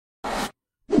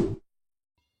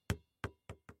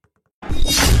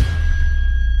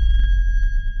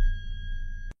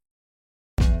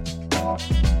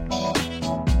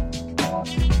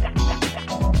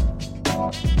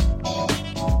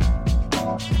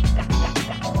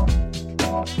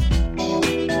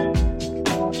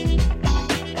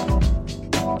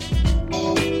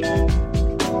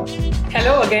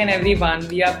again, everyone.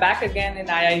 We are back again in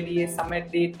IIDA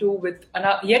Summit Day 2 with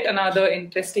yet another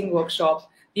interesting workshop.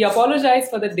 We apologize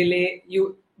for the delay,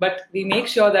 but we make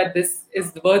sure that this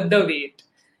is worth the wait.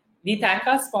 We thank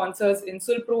our sponsors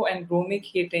Insulpro and Bromik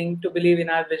Heating to believe in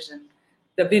our vision.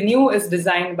 The venue is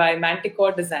designed by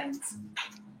Manticore Designs.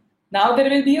 Now there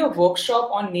will be a workshop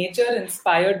on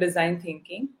nature-inspired design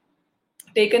thinking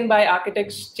taken by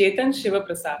architect Chetan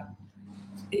Shivaprasad.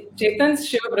 Chetan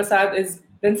Shivaprasad is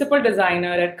principal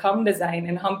designer at Kham Design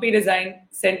and Hampi Design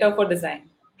Center for Design.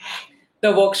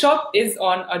 The workshop is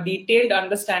on a detailed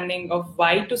understanding of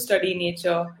why to study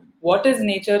nature, what is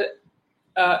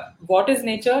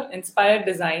nature-inspired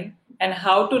design, and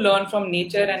how to learn from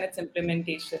nature and its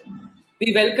implementation.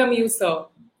 We welcome you, sir.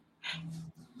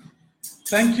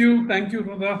 Thank you,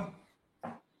 Rudha.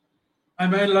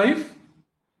 Am I live?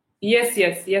 Yes,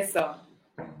 sir.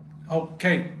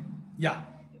 Okay, yeah.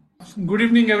 Good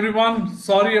evening, everyone.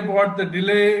 Sorry about the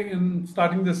delay in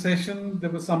starting the session. There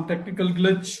was some technical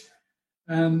glitch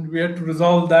and we had to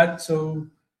resolve that. So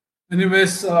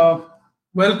anyways,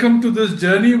 welcome to this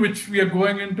journey which we are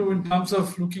going into in terms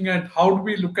of looking at how do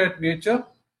we look at nature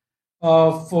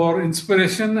for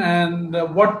inspiration and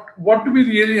what do we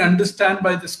really understand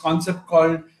by this concept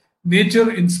called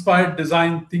nature-inspired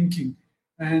design thinking.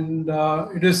 And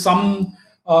it is some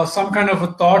kind of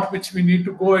a thought which we need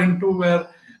to go into where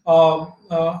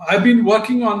I've been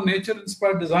working on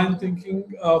nature-inspired design thinking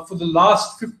for the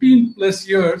last 15 plus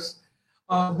years,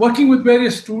 working with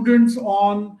various students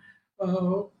on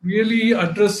really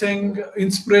addressing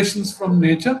inspirations from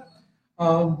nature.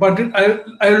 But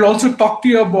I will also talk to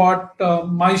you about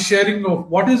my sharing of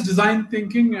what is design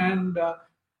thinking and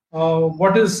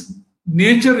what is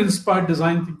nature-inspired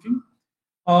design thinking.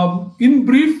 In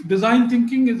brief, design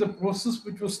thinking is a process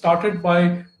which was started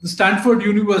by the Stanford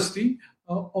University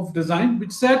of Design,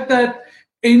 which said that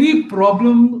any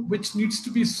problem which needs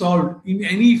to be solved in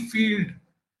any field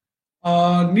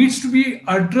needs to be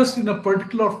addressed in a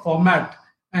particular format.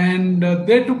 And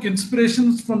they took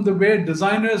inspirations from the way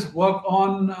designers work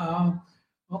on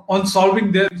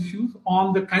solving their issues,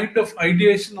 on the kind of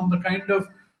ideation, on the kind of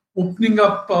opening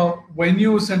up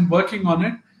venues and working on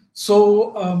it.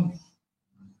 So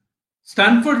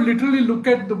Stanford literally looked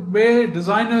at the way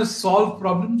designers solve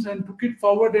problems and took it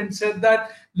forward and said that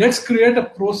let's create a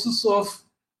process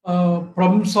of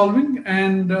problem solving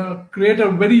and create a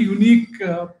very unique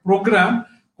program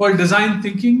called design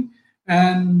thinking,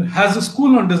 and has a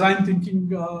school on design thinking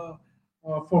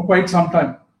for quite some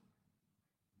time.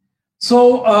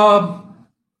 So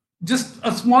just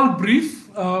a small brief.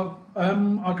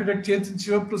 I'm architect Chetan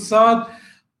Shivaprasad.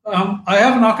 I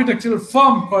have an architectural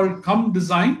firm called Kham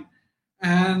Design,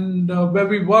 and where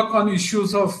we work on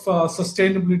issues of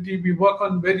sustainability. We work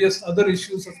on various other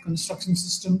issues of construction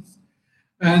systems.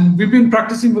 And we've been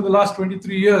practicing for the last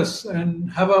 23 years and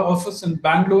have an office in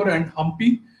Bangalore and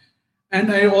Hampi.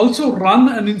 And I also run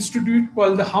an institute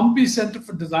called the Hampi Center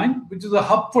for Design, which is a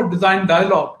hub for design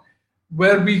dialogue,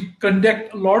 where we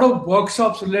conduct a lot of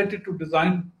workshops related to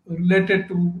design, related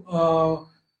to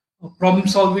problem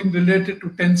solving, related to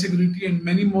tensibility, and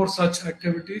many more such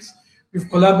activities. We've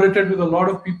collaborated with a lot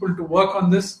of people to work on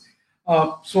this.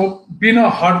 So being a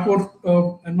hardcore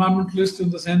environmentalist in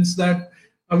the sense that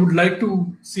I would like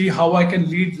to see how I can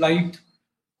lead light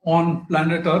on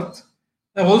planet Earth.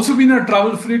 I've also been a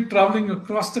travel freak, traveling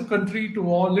across the country to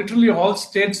literally all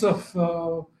states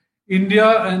of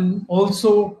India and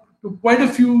also to quite a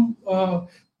few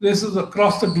places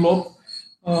across the globe,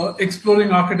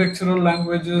 exploring architectural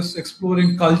languages,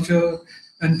 exploring culture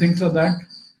and things like that.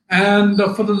 And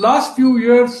for the last few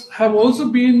years, have also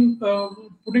been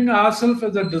putting ourselves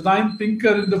as a design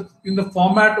thinker in the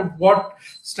format of what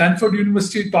Stanford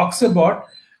University talks about,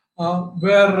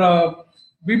 where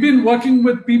we've been working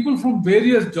with people from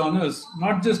various genres,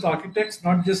 not just architects,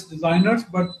 not just designers,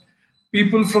 but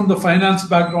people from the finance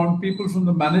background, people from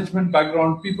the management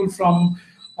background, people from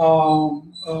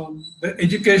the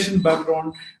education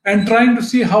background, and trying to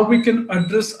see how we can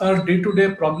address our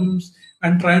day-to-day problems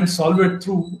and try and solve it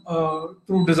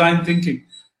through design thinking.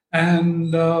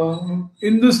 And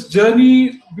in this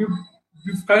journey,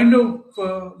 we've kind of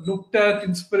looked at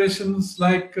inspirations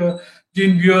like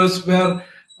Jean Beers, where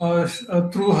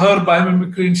through her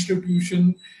biomimicry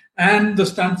institution and the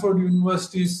Stanford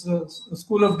University's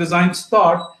School of Design's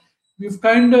thought, we've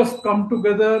kind of come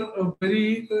together a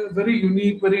very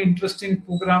unique, very interesting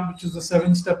program, which is the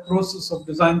 7-step process of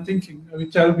design thinking,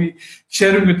 which I'll be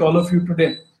sharing with all of you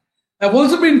today. I've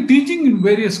also been teaching in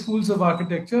various schools of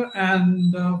architecture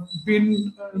and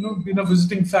been a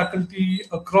visiting faculty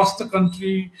across the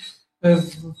country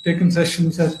I've taken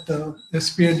sessions at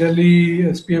SPA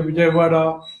Delhi, SPA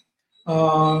Vijayawada,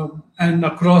 and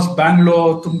across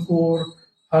Bangalore, Tumkur,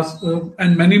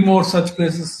 and many more such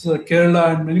places,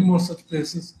 Kerala, and many more such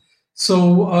places.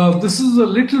 So this is a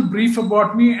little brief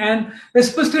about me, and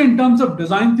especially in terms of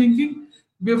design thinking,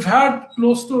 we've had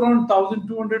close to around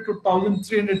 1,200 to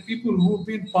 1,300 people who've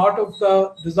been part of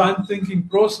the design thinking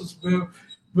process,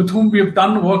 with whom we have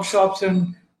done workshops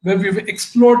and where we've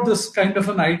explored this kind of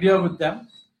an idea with them.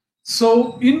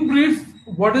 So in brief,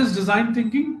 what is design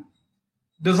thinking?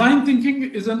 Design thinking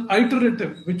is an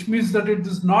iterative, which means that it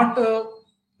is not a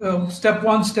step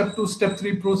one, step two, step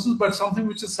three process, but something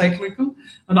which is cyclical,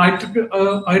 an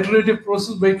iterative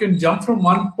process where you can jump from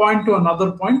one point to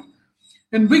another point,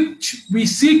 in which we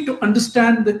seek to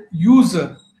understand the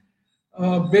user,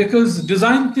 because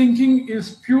design thinking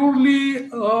is purely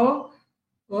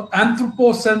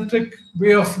anthropocentric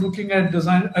way of looking at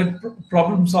design, at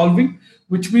problem solving,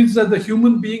 which means that the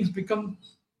human beings become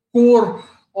core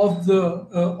of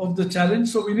the challenge.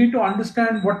 So we need to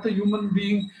understand what the human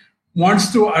being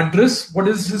wants to address, what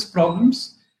is his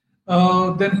problems,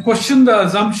 then question the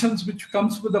assumptions which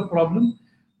comes with a problem,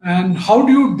 and how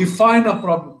do you define a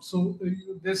problem. So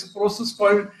there's a process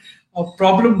called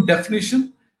problem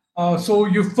definition. So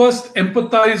you first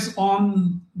empathize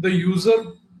on the user,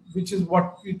 which is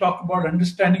what we talk about,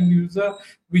 understanding the user.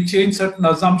 We change certain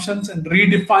assumptions and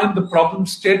redefine the problem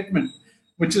statement,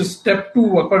 which is step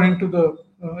two according to the,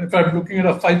 if I'm looking at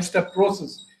a 5-step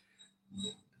process.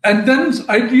 And then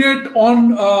ideate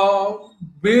on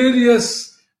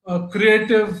various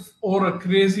creative or a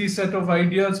crazy set of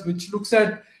ideas, which looks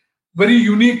at very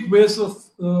unique ways of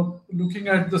looking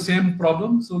at the same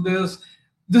problem. So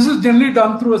this is generally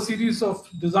done through a series of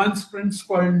design sprints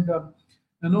called,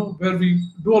 where we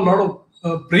do a lot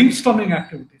of brainstorming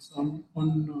activities on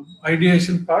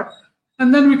ideation part,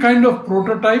 and then we kind of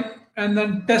prototype and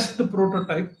then test the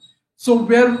prototype. So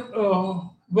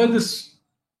where this,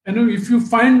 if you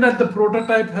find that the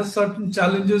prototype has certain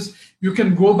challenges, you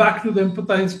can go back to the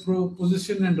empathize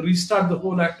position and restart the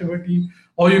whole activity,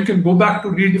 or you can go back to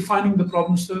redefining the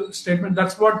problem statement.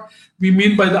 That's what we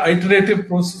mean by the iterative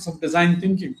process of design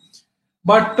thinking.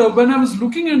 But when I was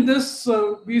looking at this,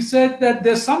 we said that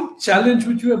there's some challenge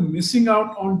which we are missing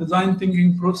out on design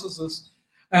thinking processes.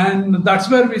 And that's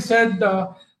where we said,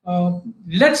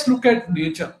 let's look at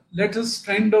nature. Let us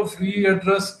kind of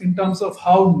readdress in terms of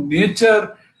how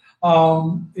nature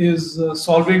is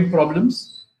solving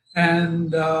problems.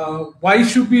 And why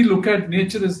should we look at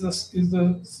nature is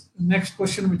the next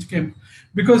question which came.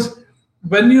 Because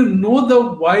when you know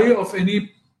the why of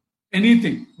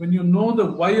anything, when you know the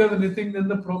why of anything, then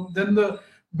the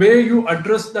way you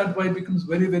address that why becomes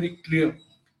very, very clear,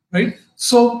 right?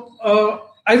 So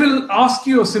I will ask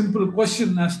you a simple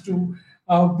question as to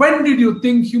when did you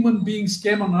think human beings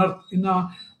came on Earth in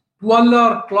a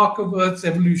 12-hour clock of Earth's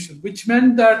evolution, which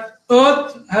meant that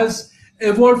Earth has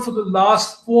evolved for the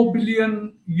last 4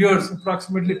 billion years,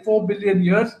 approximately 4 billion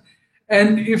years.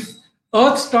 And if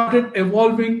Earth started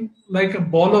evolving like a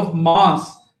ball of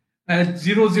mass at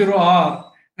 00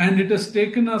 hour, and it has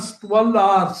taken us 12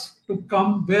 hours to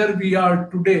come where we are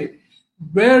today,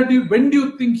 when do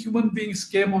you think human beings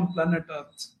came on planet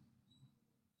Earth?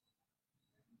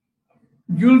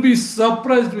 You'll be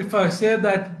surprised if I say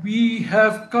that we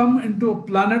have come into a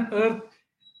planet Earth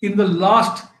in the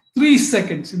last 3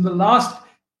 seconds, in the last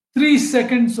 3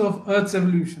 seconds of Earth's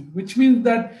evolution, which means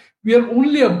that we are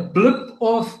only a blip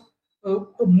of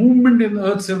a movement in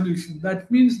Earth's evolution.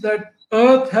 That means that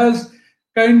Earth has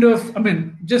kind of,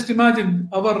 just imagine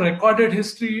our recorded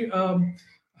history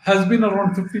has been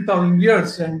around 50,000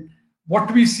 years, and what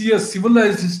we see as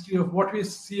civilized history, of what we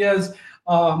see as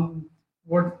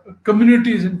what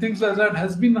communities and things like that,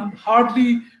 has been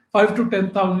hardly 5 to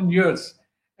 10,000 years.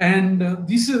 And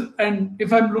and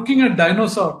if I'm looking at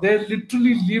dinosaurs, they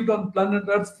literally lived on planet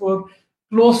Earth for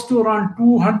close to around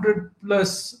 200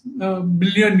 plus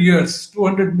million years,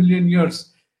 200 million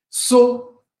years.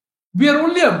 So we are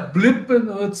only a blip in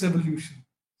Earth's evolution.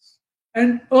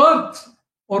 And Earth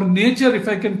or nature, if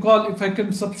I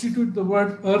can substitute the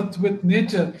word Earth with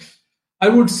nature, I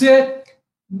would say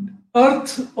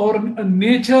Earth or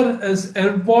nature has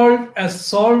evolved, has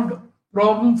solved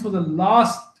problem for the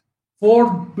last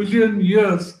 4 billion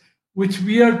years, which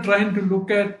we are trying to look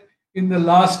at in the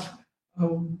last,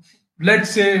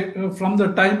 let's say, from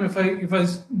the time, if I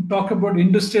talk about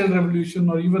industrial revolution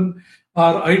or even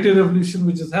our IT revolution,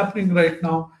 which is happening right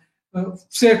now,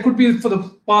 say it could be for the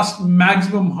past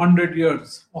maximum 100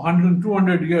 years or 100,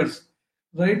 200 years,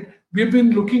 right? We've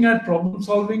been looking at problem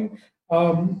solving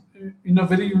in a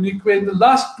very unique way in the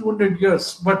last 200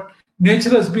 years. But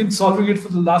nature has been solving it for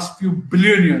the last few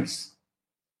billion years.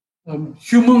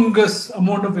 Humongous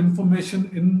amount of information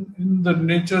in the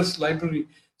nature's library.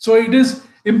 So it is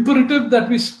imperative that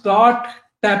we start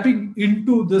tapping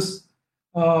into this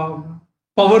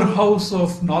powerhouse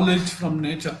of knowledge from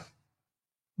nature.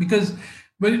 Because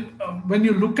when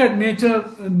you look at nature,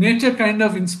 nature kind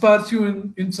of inspires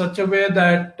you in such a way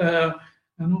that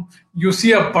you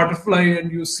see a butterfly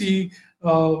and you see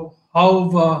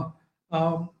how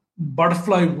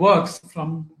butterfly works,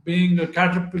 from being a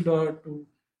caterpillar to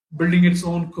building its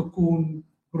own cocoon,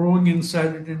 growing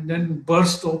inside it, and then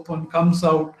bursts open, comes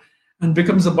out, and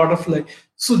becomes a butterfly.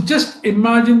 So just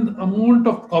imagine the amount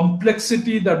of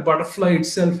complexity that butterfly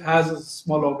itself has as a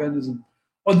small organism.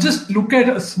 Or just look at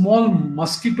a small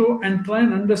mosquito and try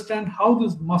and understand how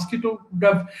this mosquito would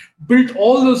have built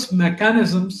all those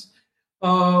mechanisms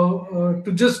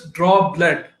to just draw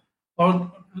blood,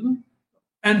 or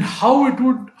and how it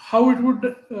would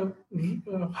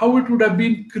have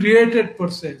been created per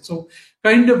se. So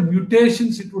kind of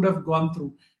mutations it would have gone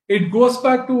through. It goes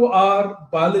back to our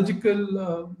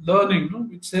biological learning,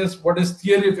 which says what is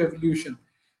theory of evolution.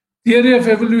 Theory of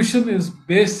evolution is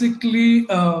basically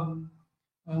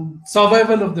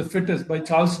survival of the fittest by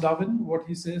Charles Darwin. What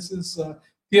he says is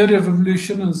theory of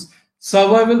evolution is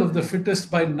survival of the fittest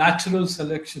by natural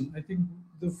selection. I think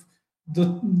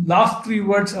the last three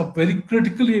words are very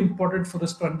critically important for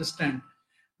us to understand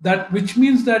that, which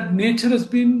means that nature has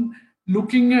been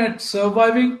looking at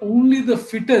surviving only the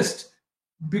fittest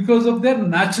because of their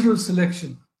natural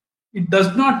selection. It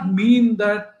does not mean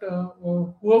that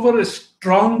whoever is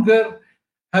stronger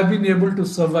have been able to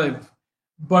survive,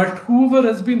 but whoever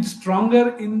has been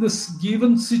stronger in this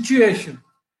given situation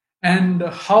and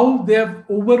how they have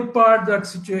overpowered that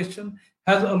situation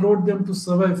has allowed them to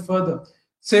survive further.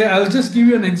 Say, I'll just give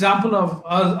you an example of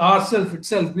ourselves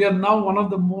itself. We are now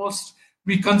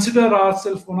we consider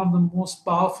ourselves one of the most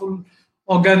powerful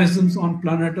organisms on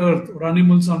planet Earth, or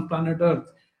animals on planet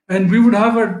Earth. And we would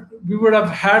have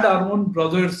had our own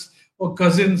brothers or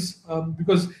cousins,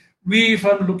 because if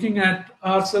I'm looking at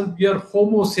ourselves, we are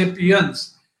Homo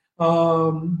sapiens.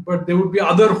 But there would be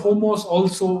other homos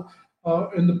also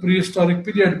in the prehistoric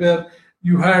period where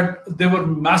they were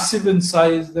massive in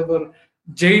size. They were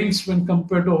giants when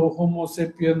compared to Homo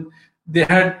sapien. They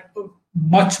had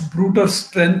much brutal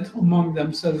strength among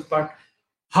themselves. But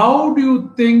how do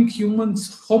you think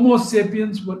Homo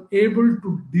sapiens, were able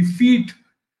to defeat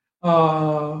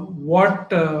what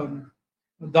the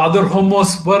other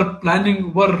homos were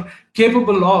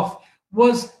capable of?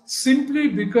 Was simply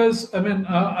because,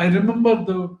 I remember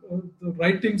the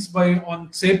writings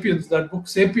on Sapiens, that book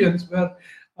Sapiens, where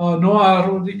Noah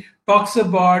Harari talks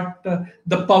about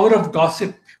the power of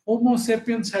gossip. Homo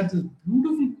sapiens had this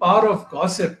beautiful power of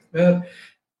gossip, where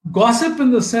gossip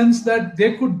in the sense that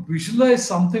they could visualize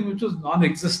something which was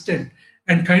non-existent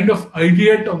and kind of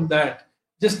ideate on that.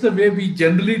 Just the way we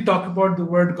generally talk about the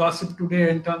word gossip today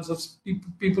in terms of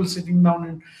people sitting down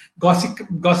and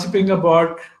gossiping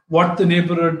about what the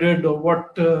neighbor did or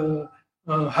what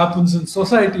happens in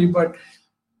society. But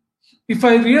if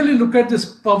I really look at this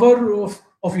power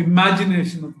of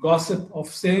imagination, of gossip, of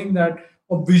saying that,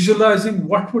 of visualizing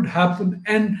what would happen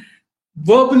and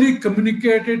verbally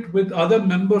communicate it with other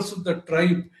members of the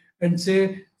tribe and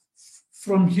say,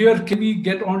 from here, can we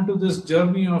get onto this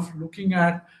journey of looking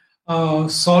at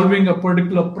solving a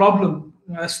particular problem,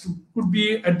 as to could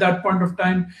be at that point of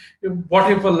time, what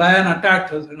if a lion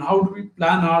attacked us, and how do we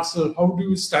plan ourselves, how do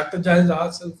we strategize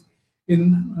ourselves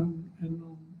in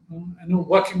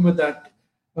working with that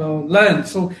lion.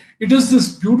 So it is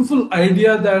this beautiful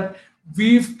idea that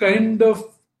we've kind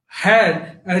of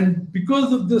had, and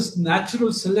because of this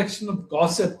natural selection of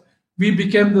gossip, we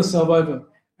became the survivor,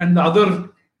 and the other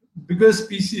bigger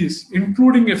species,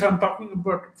 including, if I'm talking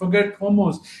about, forget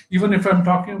homos, even if I'm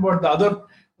talking about the other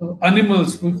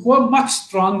animals who are much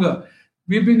stronger,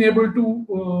 we've been able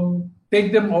to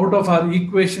take them out of our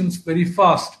equations very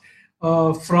fast.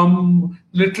 From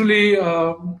literally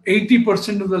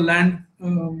 80% of the land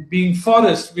being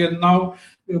forest, we are now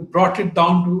brought it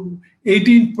down to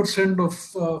 18%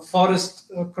 of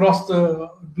forest across the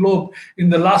globe in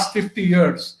the last 50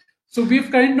 years. So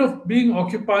we've kind of been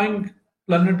occupying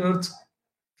planet Earth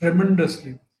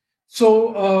tremendously.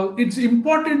 So it's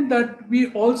important that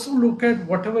we also look at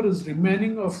whatever is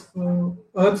remaining of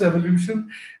Earth's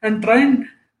evolution and try and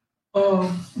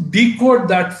decode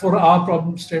that for our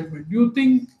problem statement. Do you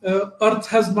think Earth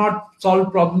has not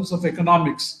solved problems of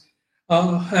economics?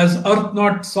 Has Earth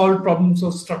not solved problems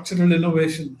of structural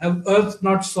innovation? Have Earth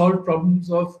not solved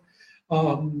problems of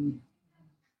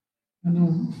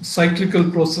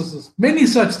cyclical processes? Many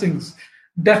such things.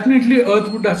 definitely Earth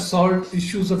would have solved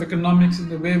issues of economics in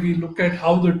the way we look at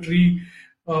how the tree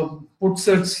puts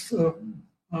its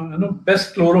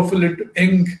best chlorophyll into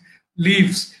young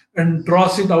leaves and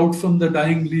draws it out from the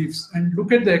dying leaves, and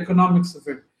look at the economics of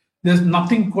it. There's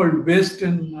nothing called waste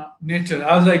in nature.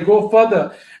 As I go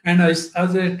further and as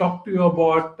I talk to you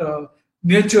about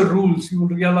nature rules, you will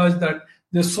realize that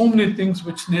there's so many things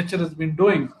which nature has been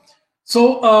doing.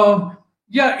 So,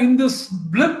 yeah, in this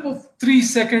blip of 3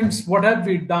 seconds, what have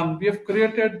we done? We have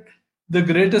created the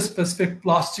greatest Pacific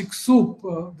plastic soup.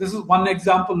 This is one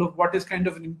example of what is kind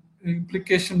of an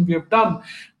implication we have done,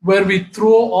 where we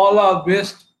throw all our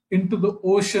waste into the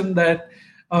ocean. That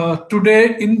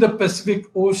today in the Pacific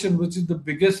Ocean, which is the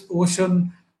biggest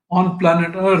ocean on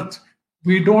planet Earth,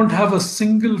 we don't have a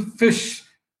single fish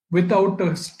without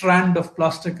a strand of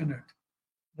plastic in it,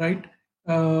 right?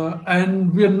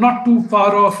 And we are not too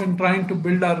far off in trying to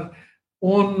build our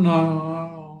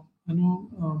own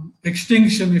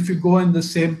extinction if you go in the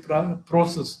same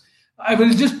process. I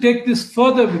will just take this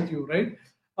further with you, right?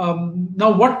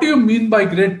 Now, what do you mean by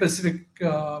Great Pacific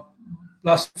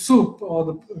plastic soup or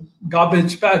the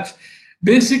garbage patch?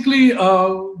 Basically,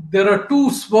 there are two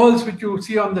swirls which you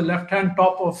see on the left-hand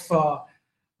top of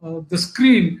the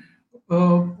screen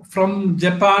from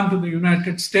Japan to the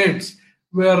United States,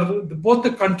 where both the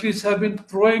countries have been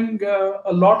throwing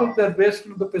a lot of their waste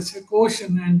into the Pacific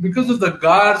Ocean. And because of the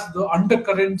GARs, the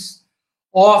undercurrents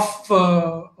of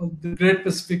the Great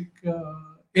Pacific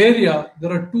area,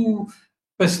 there are two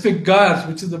Pacific GARs,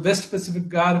 which is the West Pacific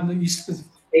GAR and the East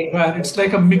Pacific GAR. It's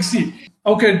like a mixie.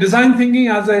 Okay, design thinking,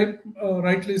 as I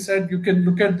rightly said, you can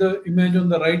look at the image on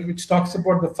the right, which talks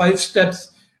about the 5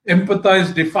 steps: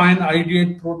 empathize, define,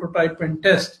 ideate, prototype, and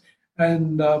test.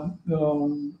 And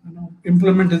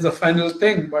implement is the final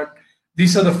thing, but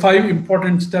these are the 5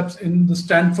 important steps in the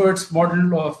Stanford's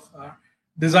model of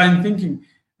design thinking.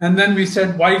 And then we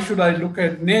said, why should I look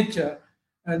at nature?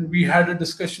 And we had a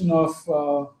discussion of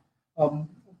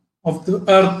the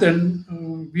Earth, and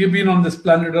we have been on this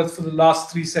planet Earth for the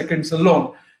last 3 seconds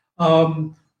alone.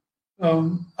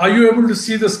 Are you able to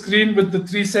see the screen with the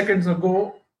 3 seconds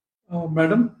ago,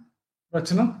 Madam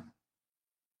Rachana?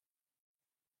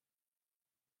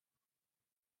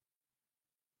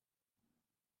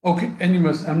 Okay,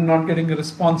 anyways, I'm not getting a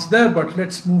response there, but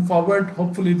let's move forward.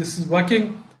 Hopefully this is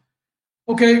working.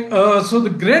 Okay, so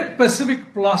the Great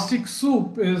Pacific Plastic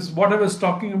Soup is what I was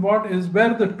talking about, is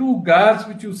where the 2 GARs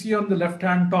which you see on the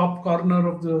left-hand top corner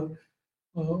of the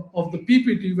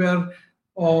PPT, where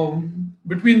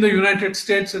between the United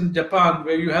States and Japan,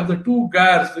 where you have the 2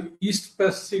 GARs, the East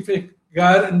Pacific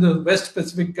GAR and the West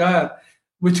Pacific GAR,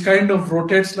 which kind of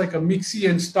rotates like a mixie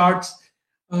and starts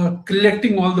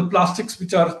collecting all the plastics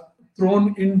which are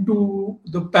thrown into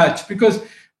the patch. Because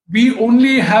we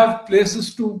only have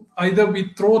places to either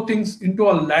we throw things into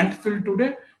a landfill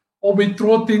today, or we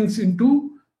throw things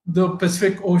into the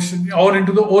Pacific Ocean or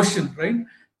into the ocean, right?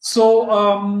 So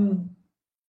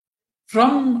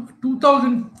from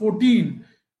 2014,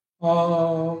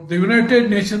 the United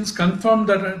Nations confirmed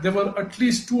that there were at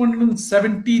least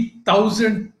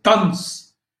 270,000 tons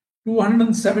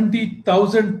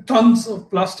 270,000 tons of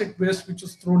plastic waste which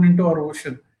was thrown into our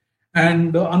ocean.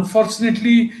 And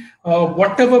unfortunately,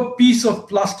 whatever piece of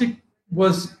plastic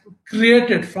was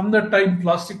created from the time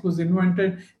plastic was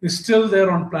invented is still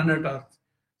there on planet Earth.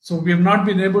 So we have not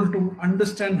been able to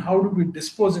understand how do we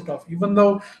dispose it of. Even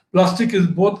though plastic is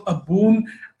both a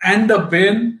boon and a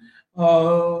bane,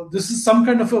 this is some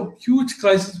kind of a huge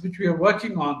crisis which we are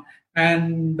working on.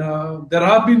 And there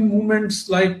have been movements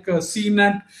like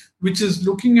CNET, which is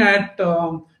looking at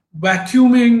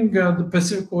vacuuming the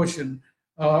Pacific Ocean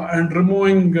and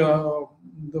removing the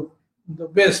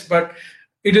waste. But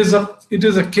it is a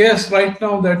case right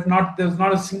now that there's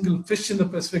not a single fish in the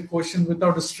Pacific Ocean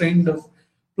without a strain of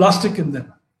plastic in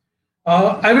them.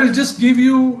 I will just give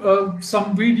you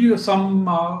some images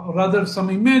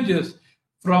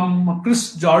from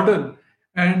Chris Jordan,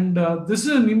 and this is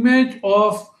an image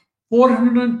of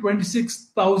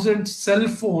 426,000 cell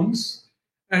phones.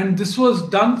 And this was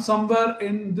done somewhere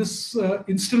in this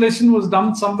installation was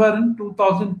done somewhere in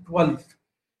 2012.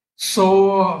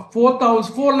 So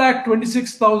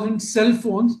 426,000 cell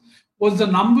phones was the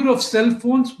number of cell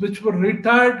phones which were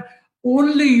retired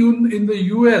only in the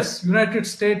US, United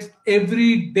States,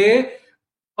 every day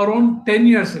around 10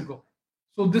 years ago.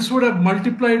 So this would have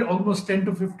multiplied almost 10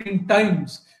 to 15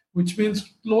 times, which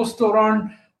means close to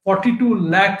around 42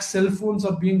 lakh cell phones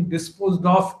are being disposed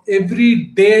of every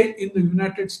day in the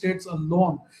United States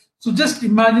alone. So just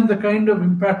imagine the kind of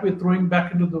impact we're throwing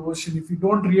back into the ocean if you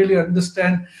don't really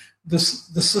understand the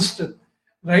system,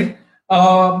 right?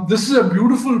 This is a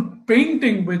beautiful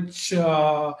painting which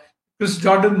Chris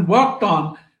Jordan worked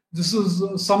on. This is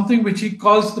something which he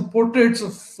calls the Portraits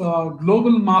of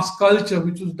Global Mass Culture,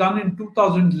 which was done in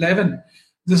 2011.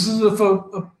 This is of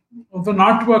an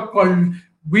artwork called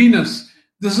Venus.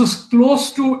 This is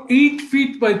close to 8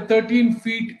 feet by 13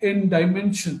 feet in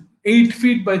dimension. 8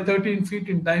 feet by 13 feet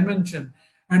in dimension.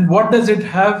 And what does it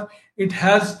have? It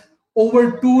has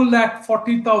over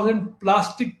 240,000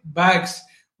 plastic bags,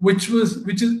 which is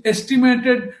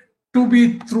estimated to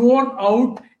be thrown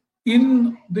out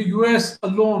in the US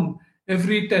alone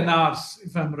every 10 hours,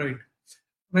 if I'm right.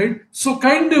 Right? So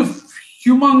kind of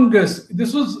humongous.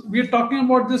 We're talking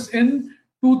about this in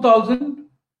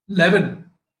 2011.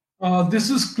 This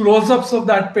is close-ups of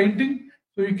that painting.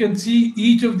 So you can see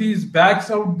each of these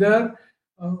bags out there,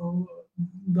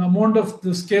 the amount of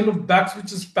the scale of bags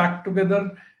which is packed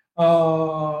together.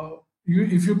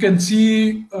 If you can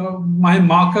see my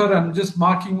marker, I'm just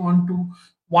marking onto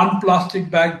one plastic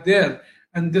bag there.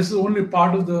 And this is only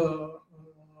part of the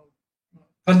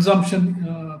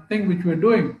consumption thing which we're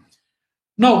doing.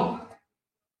 Now,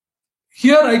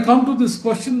 here I come to this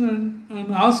question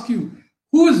and ask you,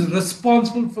 who is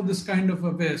responsible for this kind of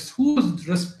a waste? Who is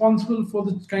responsible for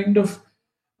the kind of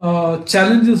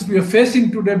challenges we are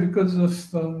facing today because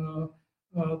of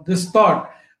this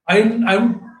thought? I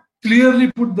would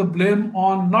clearly put the blame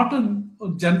on not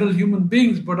on general human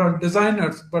beings, but on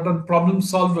designers, but on problem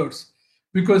solvers.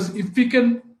 Because if we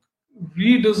can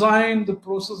redesign the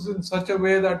process in such a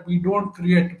way that we don't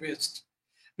create waste,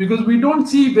 because we don't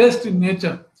see waste in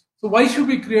nature. So why should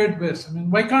we create waste? I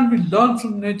mean, why can't we learn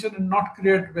from nature and not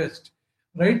create waste,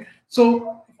 right?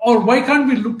 So, or why can't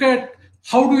we look at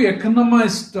how do you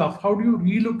economize stuff? How do you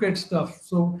relook at stuff?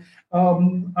 So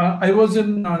I was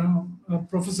in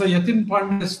Professor Yatin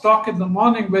Pandey's talk in the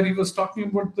morning where he was talking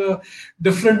about the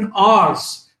different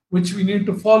R's which we need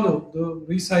to follow: the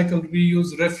recycle,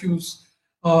 reuse, refuse,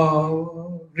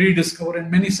 rediscover,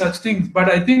 and many such things. But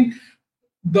I think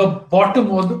the bottom,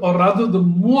 or rather the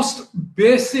most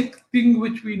basic thing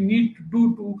which we need to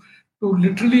do to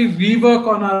literally rework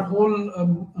on our whole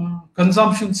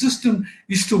consumption system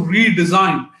is to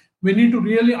redesign. We need to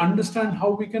really understand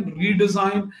how we can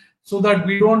redesign so that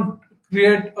we don't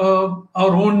create our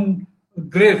own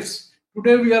graves.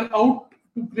 Today we are out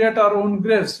to create our own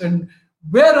graves. And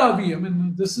where are we? I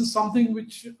mean, this is something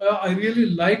which I really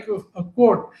like, a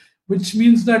quote, which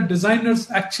means that designers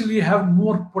actually have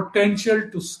more potential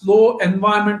to slow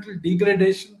environmental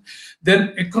degradation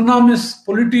than economists,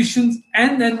 politicians,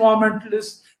 and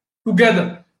environmentalists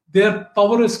together. Their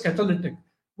power is catalytic,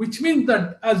 which means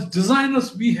that as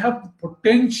designers, we have the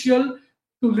potential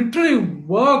to literally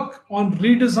work on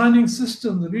redesigning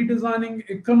systems, redesigning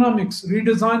economics,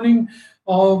 redesigning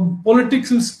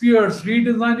political spheres,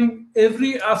 redesigning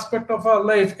every aspect of our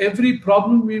life, every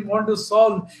problem we want to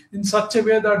solve in such a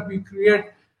way that we create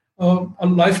a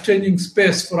life-changing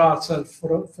space for ourselves,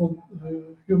 for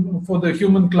the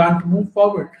human clan to move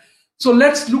forward. So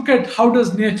let's look at how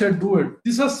does nature do it.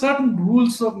 These are certain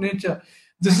rules of nature.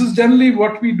 This is generally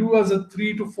what we do as a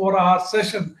 3 to 4 hour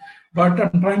session, but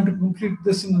I'm trying to complete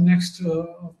this in the next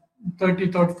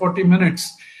 30, 40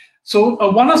 minutes. So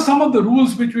one of some of the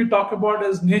rules which we talk about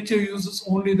is nature uses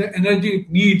only the energy it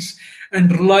needs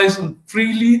and relies on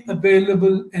freely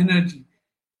available energy.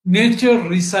 Nature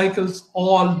recycles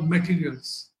all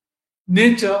materials.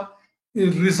 Nature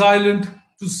is resilient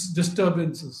to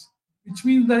disturbances, which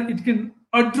means that it can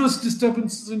address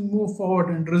disturbances and move forward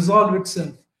and resolve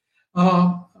itself.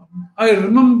 I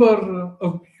remember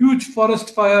a huge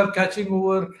forest fire catching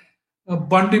over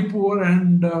Bandipur,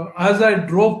 and as I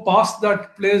drove past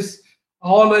that place,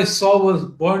 all I saw was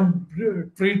burned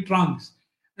tree trunks.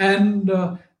 And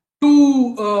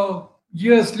 2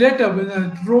 years later, when I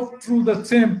drove through the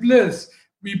same place,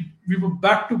 we were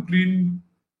back to green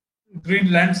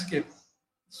landscape.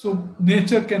 So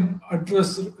nature can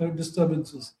address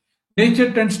disturbances.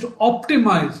 Nature tends to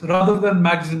optimize rather than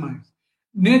maximize.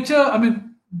 Nature, I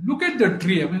mean, look at the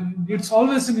tree. I mean, it's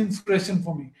always an inspiration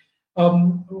for me.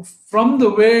 From the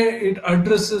way it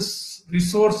addresses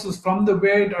resources, from the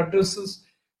way it addresses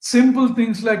simple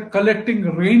things like collecting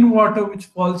rainwater which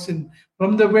falls in,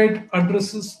 from the way it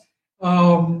addresses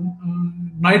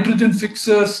nitrogen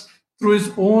fixers through its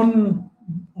own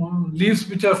leaves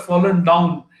which are fallen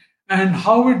down, and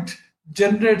how it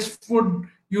generates food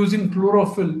using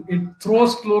chlorophyll. It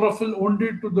throws chlorophyll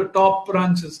only to the top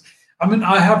branches. I mean,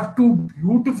 I have 2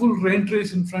 beautiful rain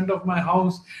trees in front of my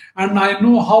house, and I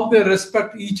know how they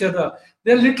respect each other.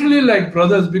 They're literally like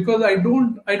brothers, because I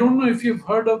don't know if you've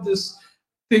heard of this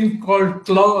thing called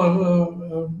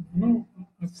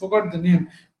I forgot the name.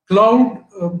 cloud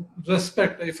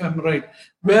respect, if I'm right,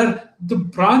 where the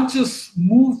branches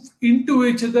move into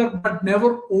each other but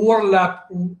never overlap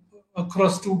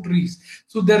across two trees.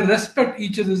 So they respect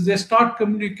each other. They start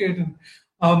communicating.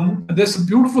 There's a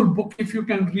beautiful book, if you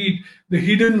can read, The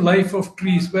Hidden Life of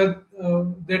Trees, where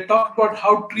they talk about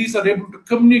how trees are able to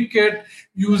communicate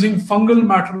using fungal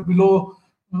matter below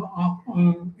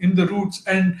in the roots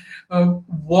and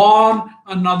warn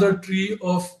another tree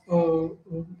of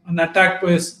an attack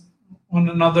by on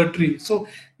another tree. So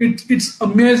it's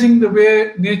amazing the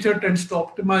way nature tends to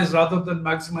optimize rather than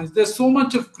maximize. There's so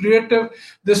much of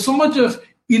there's so much of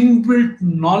inbuilt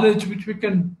knowledge which we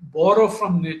can borrow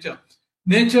from nature.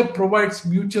 Nature provides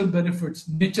mutual benefits.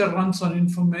 Nature runs on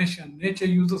information. Nature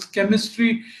uses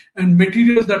chemistry and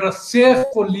materials that are safe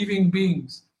for living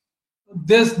beings.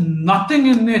 There's nothing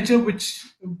in nature which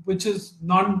is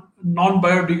non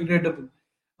biodegradable.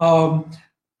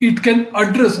 It can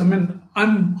address. I mean,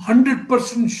 I'm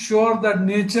 100% sure that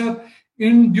nature,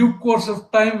 in due course of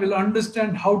time, will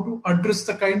understand how to address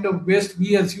the kind of waste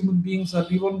we as human beings are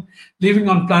living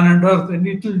on planet Earth, and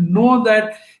it will know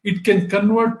that it can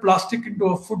convert plastic into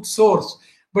a food source.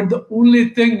 But the only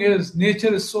thing is,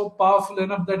 nature is so powerful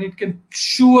enough that it can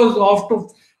shoo us out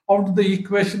of the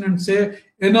equation and say,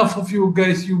 enough of you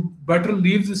guys, you better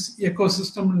leave this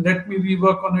ecosystem and let me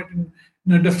rework on it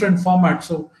in a different format.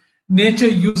 So nature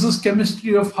uses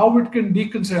chemistry of how it can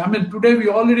deconstruct. I mean, today we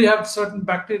already have certain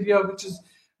bacteria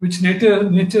which nature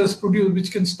has produced,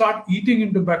 which can start eating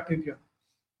into bacteria,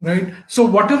 right? So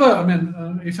whatever, I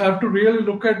mean, if I have to really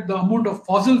look at the amount of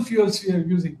fossil fuels we are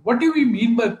using, what do we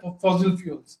mean by fossil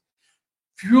fuels?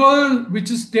 Fuel which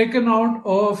is taken out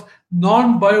of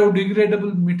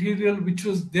non-biodegradable material which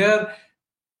was there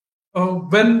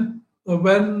when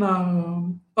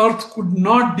Earth could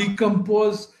not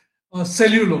decompose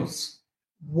cellulose.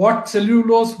 What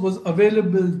cellulose was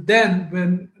available then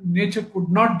when nature could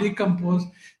not decompose,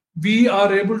 we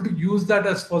are able to use that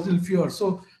as fossil fuel.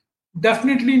 So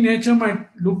definitely nature might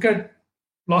look at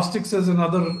plastics as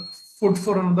another food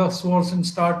for another source and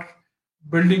start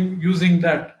building using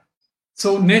that.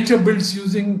 So nature builds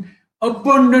using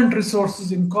abundant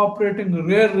resources, incorporating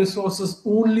rare resources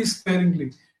only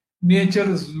sparingly. Nature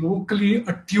is locally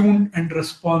attuned and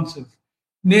responsive.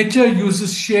 Nature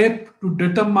uses shape to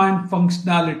determine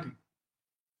functionality.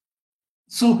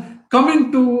 So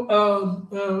coming to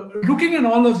looking at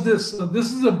all of this,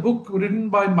 this is a book written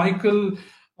by Michael,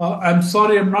 I'm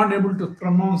sorry, I'm not able to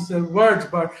pronounce their words,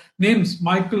 but names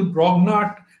Michael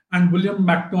Brognart and William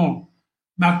McDonough.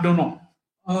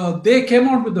 They came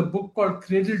out with a book called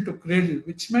Cradle to Cradle,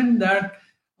 which meant that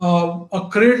a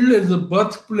cradle is a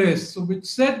birthplace. So which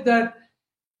said that,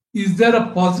 is there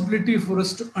a possibility for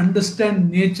us to understand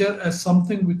nature as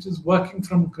something which is working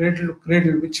from cradle to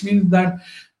cradle, which means that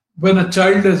when a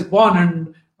child is born,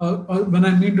 and when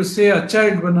I mean to say a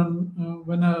child,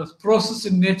 when a process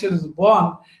in nature is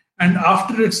born, and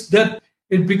after its death,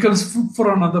 it becomes food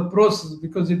for another process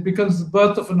because it becomes the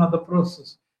birth of another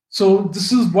process. So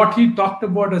this is what he talked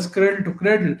about as cradle to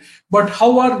cradle. But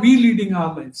how are we leading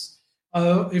our lives?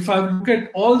 If I look at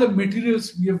all the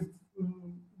materials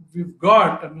we've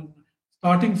got, I mean,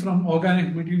 starting from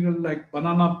organic material like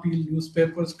banana peel,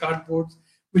 newspapers, cardboards,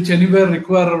 which anywhere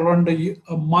require around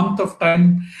a month of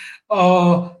time,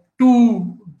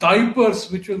 to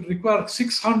diapers, which will require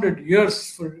 600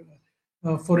 years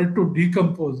for it to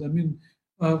decompose. I mean,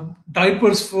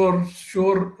 diapers for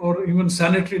sure, or even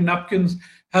sanitary napkins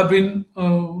have been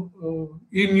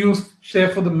in use, say,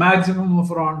 for the maximum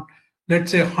of around,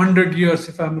 let's say, 100 years,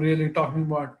 if I'm really talking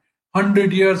about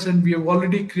 100 years, and we have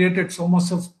already created so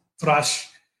much of trash,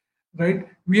 right?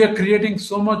 We are creating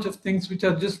so much of things which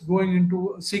are just going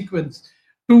into a sequence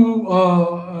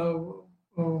to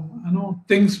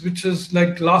things which is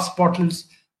like glass bottles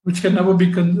which can never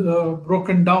be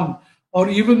broken down, or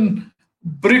even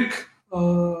brick,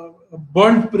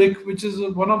 burnt brick, which is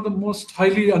one of the most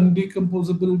highly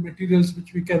undecomposable materials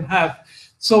which we can have.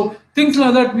 So things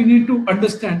like that we need to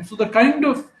understand. So the kind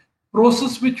of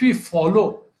process which we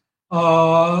follow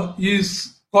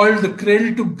is called the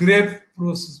cradle to grave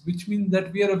process, which means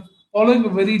that we are following a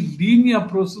very linear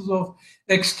process of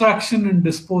extraction and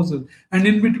disposal. And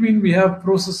in between, we have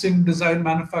processing, design,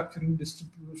 manufacturing,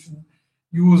 distribution,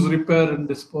 use, repair, and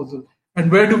disposal.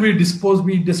 And where do we dispose?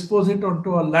 We dispose it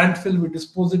onto our landfill, we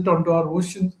dispose it onto our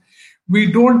oceans. We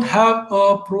don't have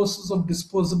a process of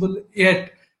disposable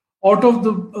yet. Out of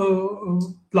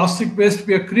the plastic waste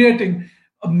we are creating,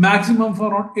 a maximum of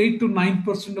around 8 to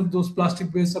 9% of those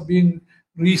plastic waste are being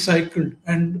recycled,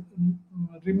 and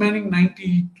remaining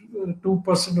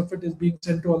 92% of it is being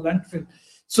sent to a landfill.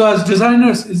 So as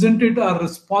designers, isn't it our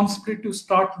responsibility to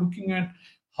start looking at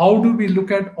how do we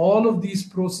look at all of these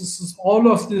processes,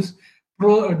 all of this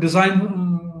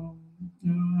design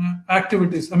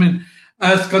activities? I mean,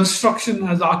 as construction,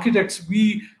 as architects,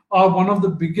 we are one of the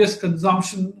biggest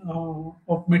consumption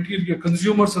of material,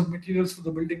 consumers of materials for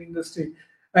the building industry.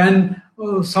 And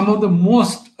some of the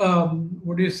most,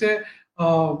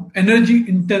 energy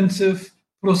intensive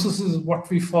processes what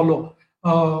we follow,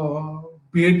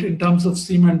 be it in terms of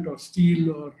cement or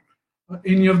steel or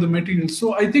any of the materials.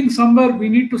 So I think somewhere we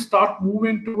need to start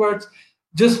moving towards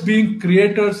just being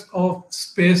creators of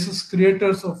spaces,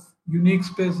 creators of unique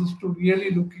spaces, to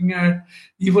really looking at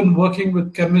even working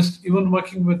with chemists, even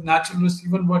working with naturalists,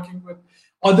 even working with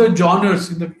other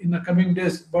genres in the coming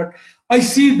days. But I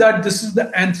see that this is the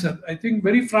answer. I think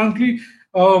very frankly,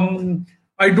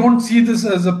 I don't see this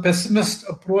as a pessimist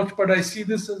approach, but I see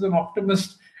this as an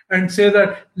optimist and say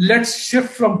that let's shift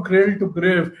from cradle to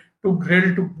grave to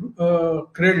cradle to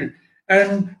cradle.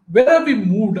 And where have we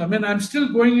moved? I mean, I'm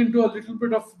still going into a little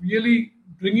bit of really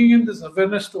bringing in this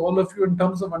awareness to all of you in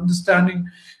terms of understanding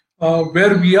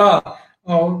where we are.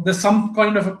 There's some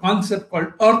kind of a concept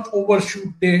called Earth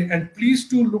Overshoot Day, and please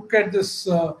do look at this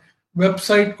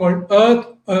website called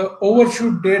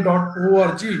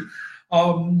overshootday.org.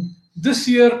 This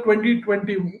year,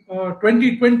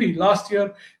 2020, last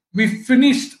year, we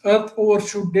finished Earth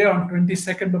Overshoot Day on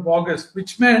 22nd of August,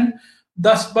 which meant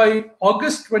thus by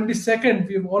August 22nd,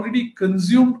 we've already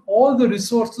consumed all the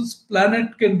resources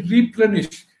planet can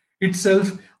replenish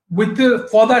itself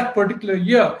for that particular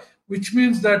year, which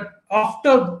means that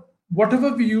after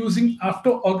whatever we're using after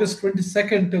August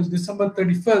 22nd till December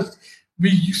 31st,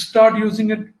 we start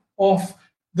using it of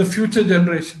the future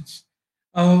generations.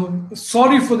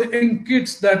 Sorry for the young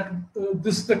kids that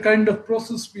this is the kind of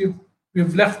process we've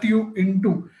left you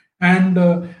into, and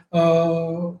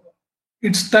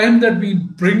it's time that we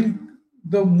bring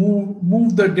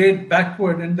move the date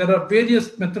backward, and there are various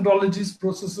methodologies,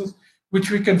 processes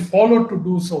which we can follow to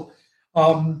do so.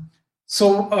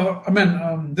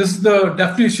 This is the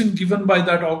definition given by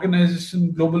that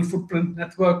organization, Global Footprint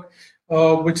Network,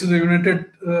 which is a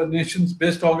United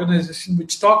Nations-based organization,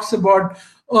 which talks about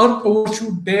Earth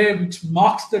Overshoot Day, which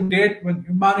marks the date when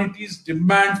humanity's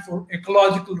demand for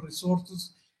ecological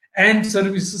resources and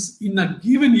services in a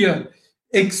given year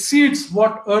exceeds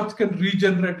what Earth can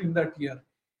regenerate in that year.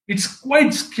 It's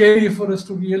quite scary for us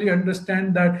to really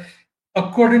understand that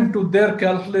according to their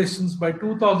calculations, by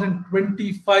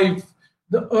 2025,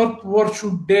 the Earth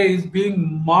Overshoot Day is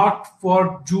being marked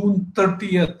for June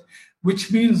 30th,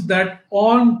 which means that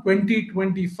on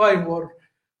 2025 or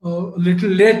a little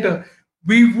later,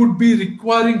 we would be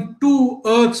requiring 2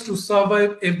 Earths to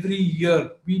survive every year.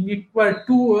 We require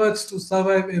 2 Earths to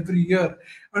survive every year.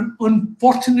 And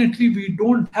unfortunately, we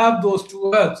don't have those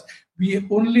 2 Earths. We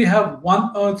only have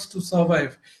 1 Earth to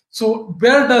survive. So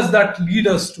where does that lead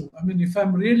us to? I mean, if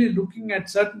I'm really looking at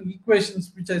certain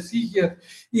equations which I see here,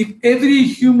 if every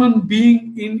human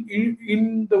being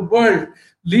in the world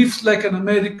lives like an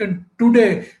American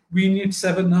today, we need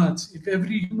 7 Earths. If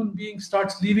every human being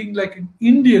starts living like an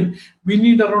Indian, we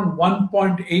need around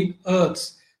 1.8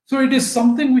 Earths. So it is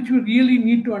something which we really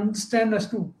need to understand as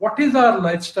to what is our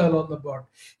lifestyle all about.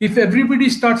 If everybody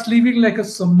starts living like a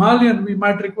Somalian, we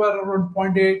might require around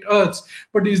 0.8 Earths.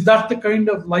 But is that the kind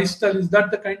of lifestyle? Is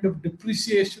that the kind of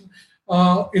depreciation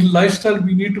in lifestyle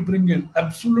we need to bring in?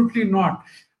 Absolutely not.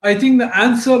 I think the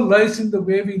answer lies in the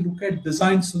way we look at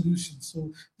design solutions.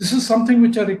 So this is something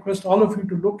which I request all of you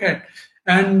to look at.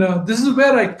 And this is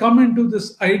where I come into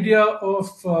this idea of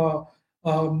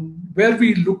where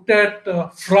we looked at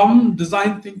from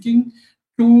design thinking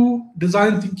to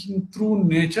design thinking through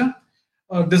nature.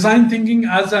 Design thinking,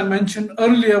 as I mentioned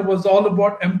earlier, was all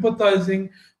about empathizing,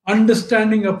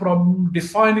 understanding a problem,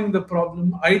 defining the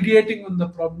problem, ideating on the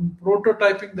problem,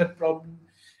 prototyping that problem,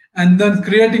 and then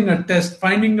creating a test,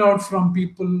 finding out from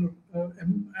people,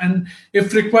 and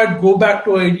if required, go back to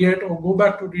ideate or go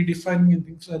back to redefining and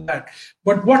things like that.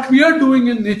 But what we are doing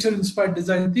in nature-inspired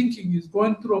design thinking is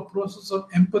going through a process of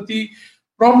empathy,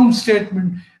 problem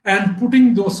statement, and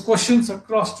putting those questions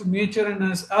across to nature and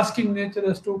asking nature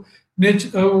as to,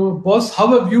 boss,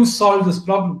 how have you solved this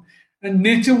problem? And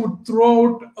nature would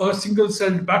throw out a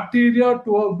single-celled bacteria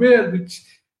to a whale, which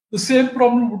the same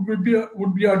problem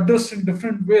would be addressed in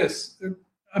different ways.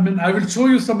 I mean, I will show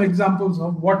you some examples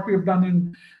of what we have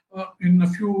done in a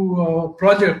few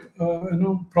projects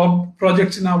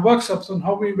in our workshops on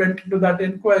how we went into that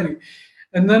inquiry.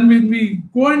 And then when we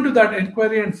go into that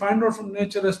inquiry and find out from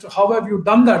nature as to how have you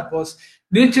done that, boss,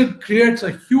 nature creates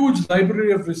a huge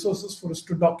library of resources for us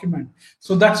to document.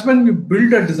 So that's when we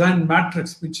build a design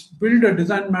matrix,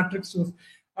 of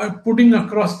putting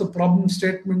across the problem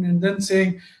statement and then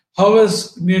saying, how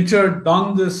has nature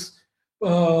done this?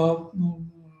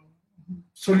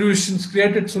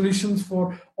 Created solutions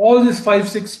for all these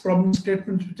 5-6 problem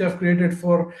statements which I've created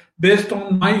for based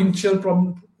on my initial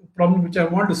problem which I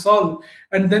want to solve,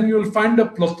 and then you'll find a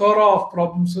plethora of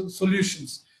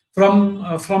solutions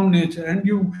from nature, and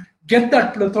you get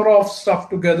that plethora of stuff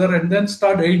together and then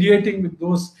start ideating with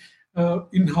those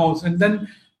in-house, and then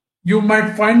you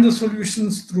might find the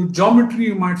solutions through geometry,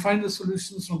 you might find the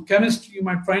solutions from chemistry, you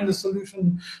might find the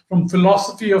solution from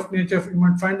philosophy of nature, you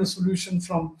might find the solution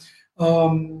from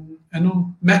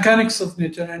mechanics of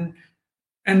nature,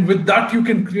 and with that you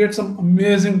can create some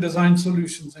amazing design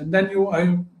solutions, and then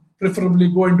I preferably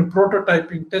go into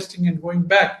prototyping, testing, and going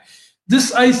back.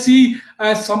 This I see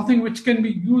as something which can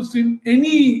be used in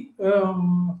any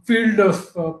field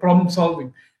of problem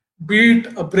solving, be it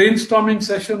a brainstorming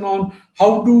session on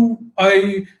how do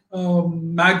I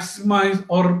maximize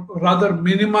or rather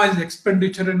minimize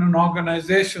expenditure in an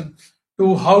organization,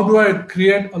 to how do I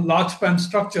create a large span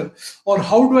structure, or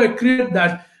how do I create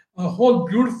that whole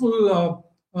beautiful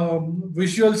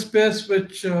visual space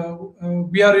which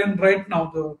we are in right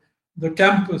now, the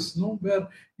campus, where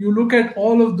you look at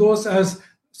all of those as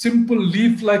simple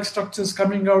leaf-like structures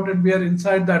coming out, and we are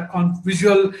inside that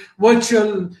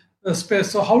virtual space.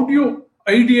 So how do you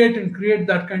ideate and create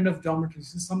that kind of geometry?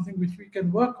 This is something which we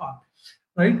can work on,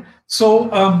 right? So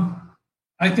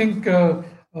I think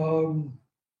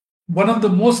one of the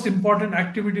most important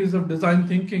activities of design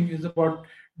thinking is about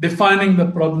defining the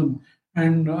problem.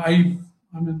 And I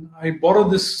borrow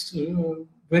this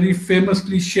very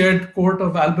famously shared quote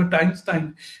of Albert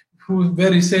Einstein,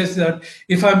 where he says that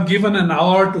if I'm given an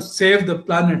hour to save the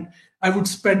planet, I would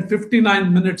spend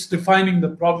 59 minutes defining the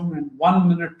problem and 1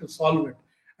 minute to solve it.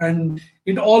 And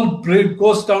it all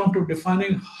goes down to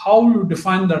defining how you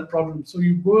define that problem. So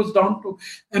it goes down to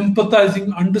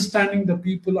empathizing, understanding the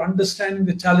people, understanding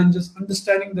the challenges,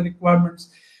 understanding the requirements,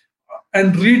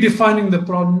 and redefining the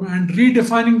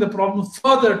problem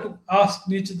further to ask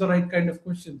nature the right kind of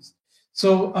questions.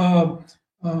 So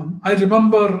I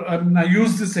remember, I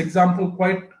use this example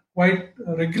quite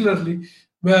regularly,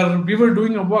 where we were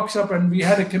doing a workshop and we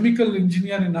had a chemical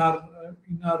engineer in our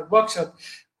workshop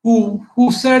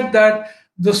who said that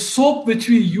the soap which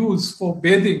we use for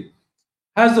bathing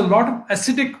has a lot of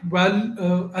acidic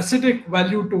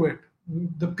value to it.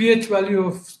 The pH value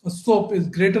of a soap is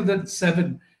greater than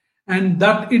 7, and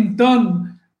that in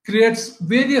turn creates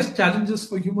various challenges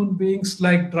for human beings,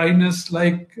 like dryness,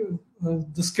 like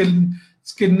the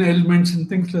skin ailments and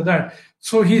things like that.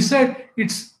 So he said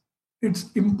it's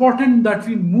important that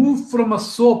we move from a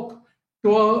soap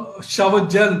to a shower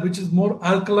gel, which is more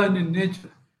alkaline in nature.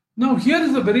 Now, here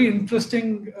is a very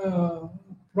interesting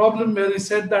problem where he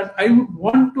said that I would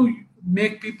want to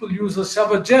make people use a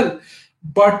shower gel,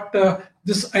 but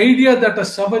this idea that a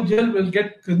shower gel will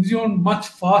get consumed much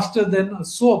faster than a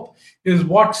soap is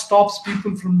what stops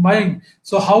people from buying.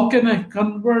 So how can I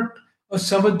convert a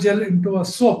shower gel into a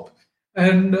soap?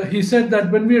 And he said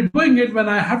that when we are doing it, when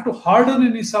I have to harden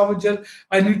any shower gel,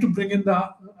 I need to bring in the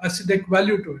acidic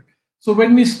value to it. So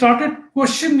when we started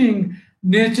questioning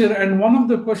nature, and one of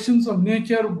the questions of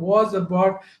nature was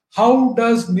about how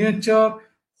does nature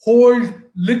hold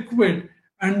liquid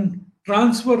and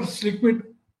transfers liquid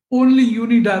only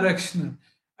unidirectional.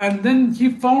 And then he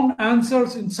found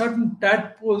answers in certain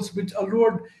tadpoles which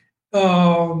allowed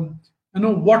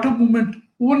water movement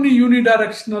only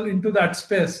unidirectional into that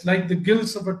space, like the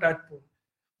gills of a tadpole,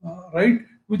 right?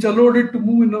 Which allowed it to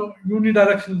move in a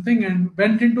unidirectional thing, and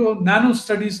went into nano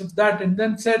studies of that, and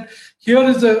then said, here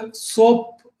is a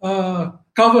soap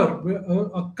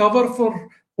cover, a cover for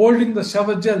holding the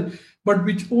shower gel, but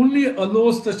which only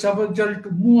allows the shower gel to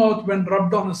move out when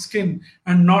rubbed on a skin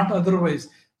and not otherwise.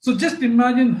 So just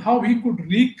imagine how he could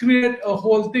recreate a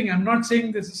whole thing. I'm not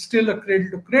saying this is still a cradle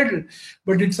to cradle,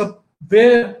 but it's a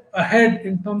way ahead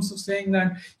in terms of saying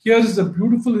that here is a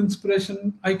beautiful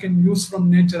inspiration I can use from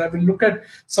nature. I will look at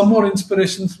some more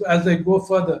inspirations as I go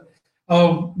further.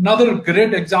 Another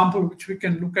great example which we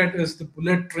can look at is the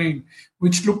bullet train,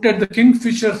 which looked at the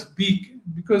kingfisher's beak.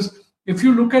 Because if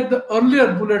you look at the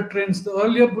earlier bullet trains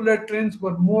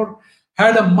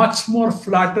had a much more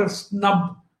flatter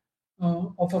snub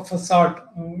of a facade.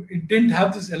 It didn't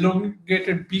have this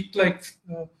elongated beak-like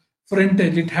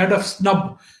frontage. It had a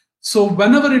snub. So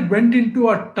whenever it went into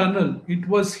a tunnel, it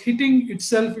was hitting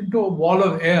itself into a wall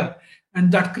of air. and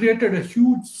that created a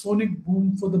huge sonic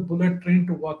boom for the bullet train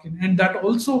to work in. And that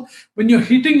also, when you're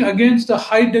hitting against the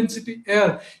high density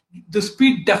air, the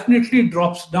speed definitely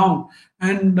drops down.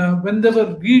 And when they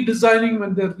were redesigning,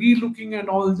 when they're relooking at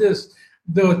all this,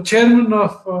 the chairman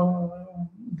of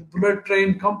the bullet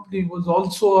train company was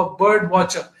also a bird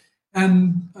watcher,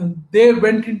 and they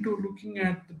went into looking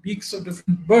at the beaks of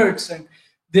different birds, and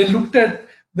they looked at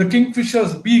the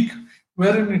kingfisher's beak,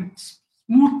 wherein it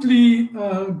smoothly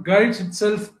guides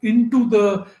itself into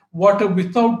the water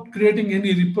without creating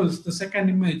any ripples. The second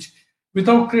image,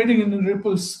 without creating any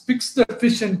ripples, picks the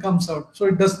fish and comes out. So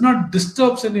it does not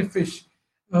disturb any fish.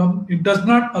 It does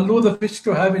not allow the fish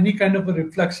to have any kind of a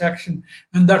reflex action,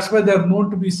 and that's why they are known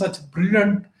to be such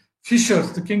brilliant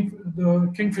fishers, the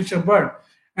kingfisher bird.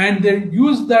 And they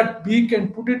use that beak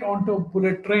and put it onto a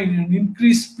bullet train and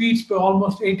increase speeds by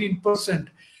almost 18%.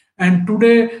 And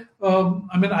today,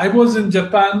 I was in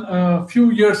Japan a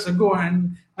few years ago,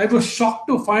 and I was shocked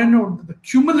to find out the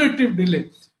cumulative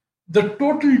delay. The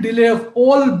total delay of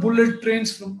all bullet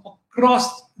trains from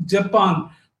across Japan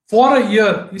for a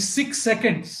year is 6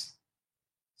 seconds.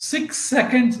 6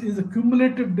 seconds is the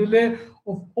cumulative delay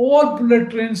of all bullet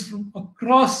trains from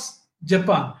across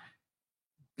Japan.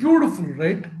 Beautiful,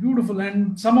 right? Beautiful.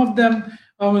 And some of them,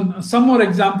 some more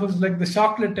examples like the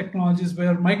Sharklet technologies,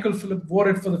 where Michael Phillip wore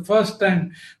it for the first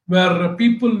time, where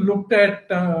people looked at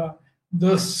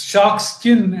the shark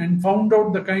skin and found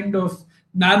out the kind of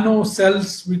nano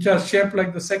cells which are shaped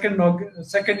like the second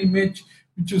image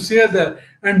which you see there,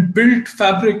 and built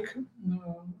fabric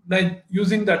like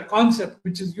using that concept,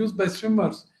 which is used by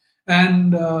swimmers.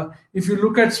 And if you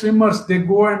look at swimmers, they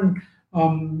go and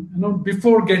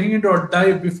before getting into a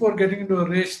dive, before getting into a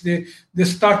race, they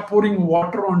start pouring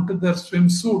water onto their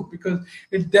swimsuit, because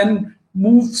it then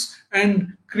moves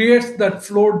and creates that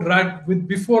flow drag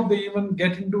before they even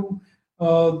get into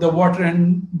the water.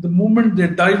 And the moment they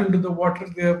dive into the water,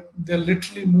 they're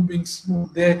literally moving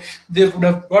smooth. They would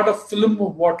have got a film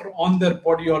of water on their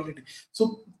body already.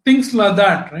 So things like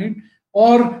that, right?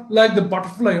 Or like the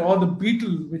butterfly or the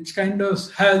beetle, which kind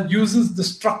of uses the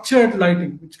structured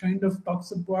lighting, which kind of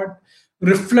talks about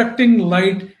reflecting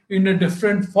light in a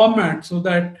different format, so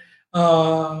that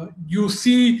you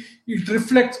see it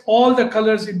reflects all the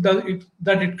colors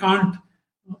that it can't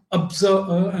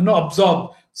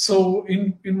absorb. So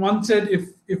in one side, if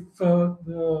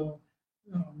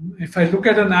I look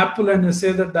at an apple and I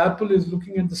say that the apple is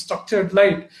looking at the structured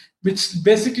light, which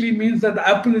basically means that the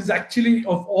apple is actually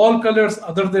of all colors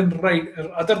other than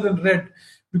red,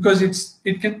 because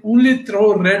it can only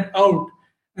throw red out.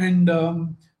 And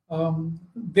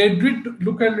they did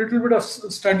look at a little bit of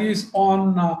studies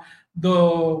on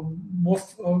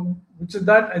which is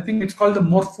that I think it's called the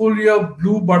Morpholia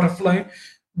blue butterfly,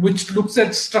 which looks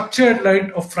at structured light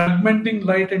or fragmenting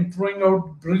light and throwing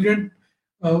out brilliant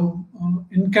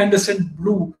incandescent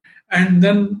blue, and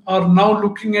then are now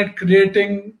looking at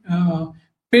creating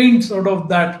paints out of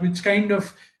that, which can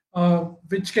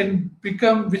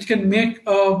make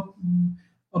a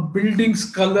building's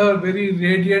color very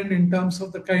radiant in terms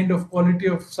of the kind of quality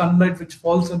of sunlight which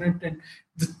falls on it, and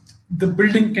the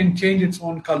building can change its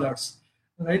own colors.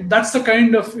 Right, that's the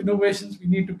kind of innovations we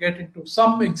need to get into.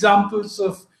 Some examples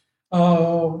of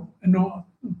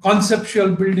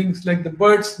conceptual buildings like the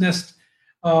bird's nest,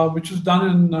 which was done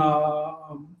in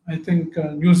I think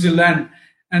New Zealand,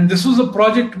 and this was a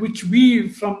project which we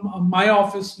from my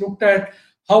office looked at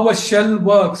how a shell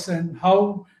works and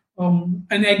how an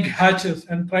egg hatches,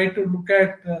 and try to look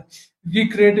at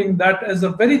recreating that as a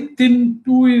very thin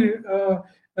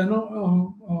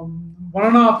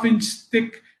 1.5 inch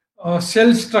thick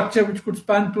shell structure, which could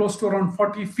span close to around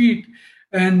 40 feet.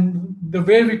 And the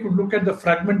way we could look at the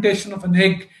fragmentation of an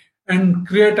egg and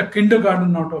create a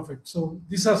kindergarten out of it. So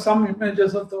these are some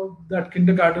images of that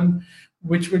kindergarten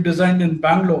which we designed in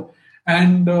Bangalore.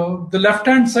 And the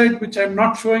left-hand side, which I'm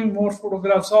not showing more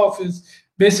photographs of, is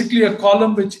basically a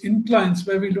column which inclines,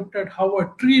 where we looked at how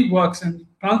a tree works and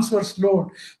transverse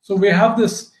load. So we have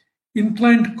this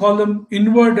inclined column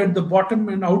inward at the bottom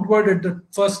and outward at the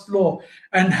first floor,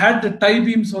 and had the tie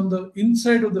beams on the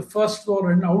inside of the first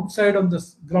floor and outside on the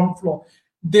ground floor,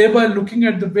 thereby looking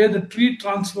at the way the tree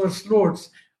transverse loads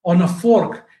on a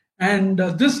fork. And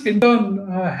this in turn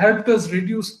helped us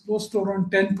reduce close to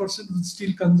around 10% of the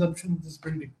steel consumption of this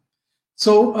building.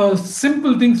 So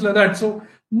simple things like that. So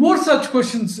more such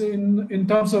questions in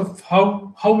terms of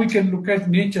how we can look at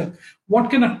nature.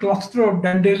 What can a cluster of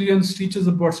dandelions teach us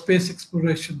about space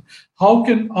exploration? How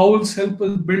can owls help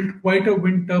us build quieter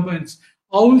wind turbines?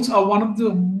 Owls are one of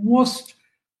the most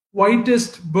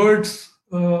quietest birds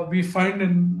we find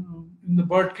in the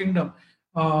bird kingdom.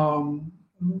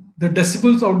 the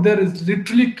decibels out there is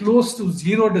literally close to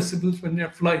 0 decibels when you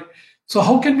fly. So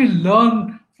how can we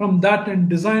learn from that and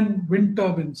design wind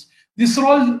turbines? These are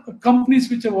all companies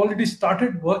which have already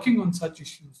started working on such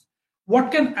issues.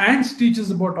 What can ants teach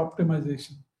us about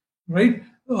optimization, right?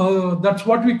 That's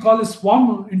what we call a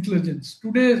swarm intelligence.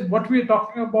 Today, what we are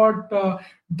talking about,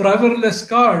 driverless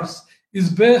cars, is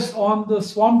based on the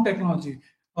swarm technology.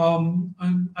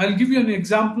 And I'll give you an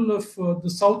example of the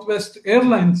Southwest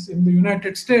Airlines in the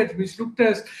United States, which looked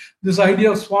at this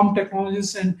idea of swarm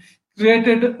technologies and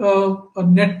created a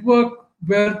network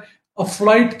where a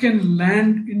flight can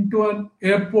land into an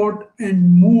airport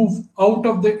and move out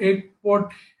of the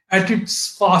airport at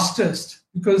its fastest,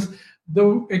 because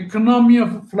the economy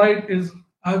of a flight is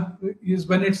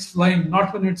when it's flying,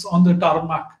 not when it's on the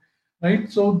tarmac, right?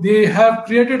 So they have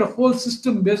created a whole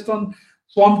system based on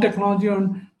swarm technology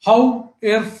on how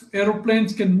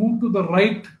aeroplanes can move to the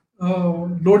right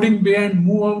loading bay and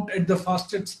move out at the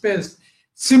fastest pace.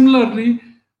 Similarly,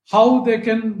 how they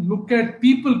can look at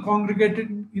people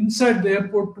congregated inside the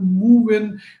airport to move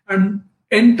in and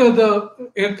enter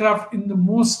the aircraft in the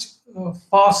most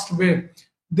fast way.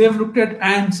 They've looked at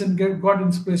ants and got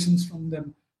inspirations from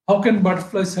them. How can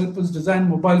butterflies help us design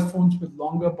mobile phones with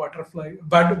longer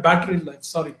battery life?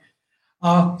 Sorry.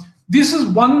 This is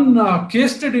one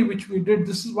case study which we did.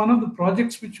 This is one of the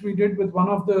projects which we did with one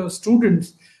of the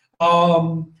students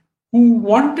who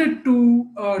wanted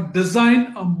to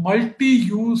design a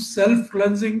multi-use,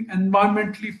 self-cleansing,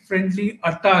 environmentally friendly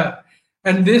attire.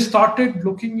 And they started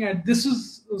looking at, this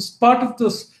is part of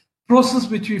this process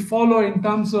which we follow in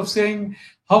terms of saying,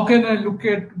 how can I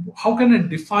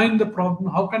define the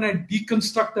problem? How can I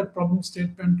deconstruct that problem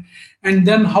statement? And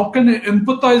then how can I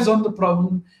empathize on the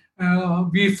problem?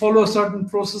 We follow a certain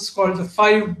process called the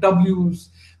 5 Ws,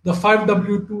 the 5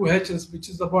 W2Hs, which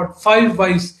is about 5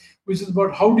 whys, which is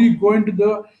about how do you go into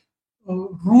the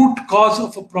root cause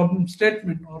of a problem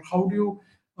statement, or how do you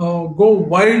go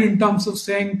wide in terms of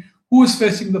saying who is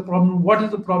facing the problem, what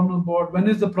is the problem about, when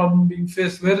is the problem being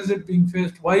faced, where is it being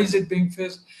faced, why is it being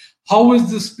faced, how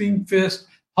is this being faced,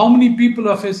 how many people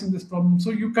are facing this problem.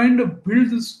 So you kind of build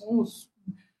this whole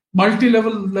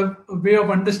multi-level way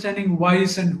of understanding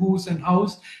whys and whos and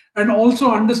hows, and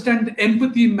also understand the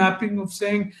empathy mapping of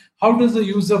saying how does the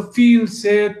user feel,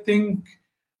 say, think,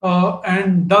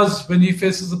 and does when he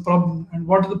faces a problem, and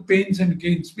what are the pains and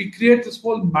gains. We create this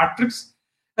whole matrix,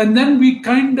 and then we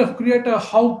kind of create a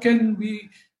how can we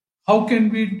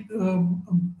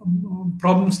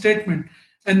problem statement,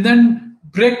 and then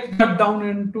break that down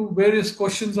into various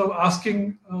questions of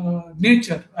asking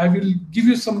nature. I will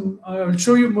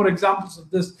show you more examples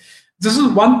of this. This is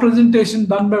one presentation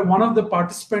done by one of the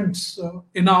participants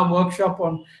in our workshop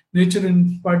on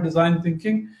nature-inspired design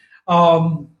thinking.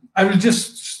 I will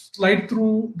just slide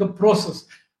through the process.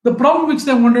 The problem which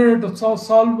they wanted to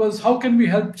solve was how can we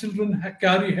help children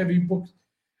carry heavy books.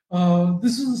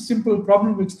 This is a simple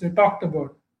problem which they talked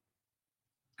about.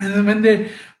 And then when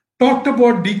they talked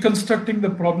about deconstructing the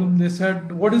problem, they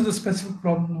said, what is the specific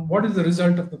problem? What is the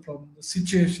result of the problem, the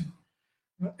situation?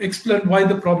 Explain why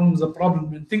the problem is a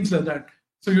problem and things like that.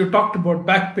 So you talked about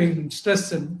back pain and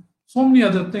stress and so many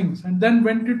other things, and then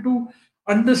went into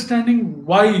understanding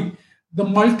why, the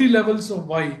multi-levels of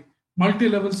why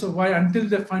until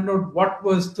they find out what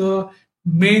was the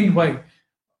main why.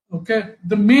 Okay,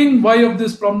 the main why of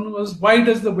this problem was why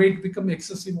does the weight become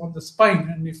excessive on the spine,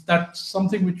 and if that's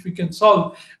something which we can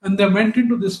solve. And they went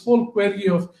into this whole query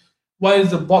of why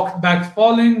is the back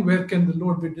falling, where can the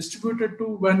load be distributed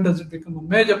to, when does it become a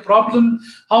major problem,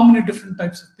 how many different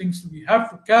types of things do we have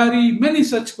to carry, many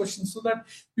such questions, so that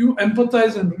you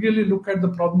empathize and really look at the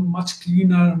problem much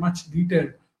cleaner, much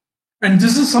detailed. And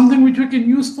this is something which we can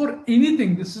use for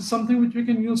anything. This is something which we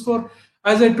can use for,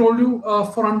 as I told you,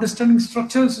 for understanding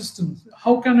structural systems.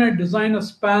 How can I design a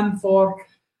span for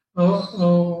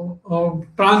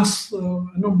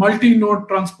multi-node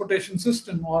transportation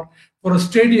system, or for a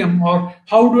stadium, or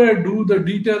how do I do the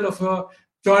detail of a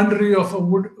joinery of a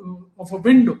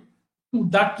window? To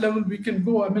that level we can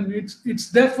go. I mean,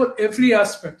 it's there for every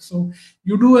aspect. So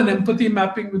you do an empathy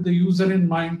mapping with the user in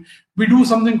mind. We do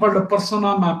something called a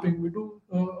persona mapping. We do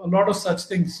a lot of such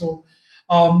things. So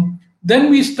then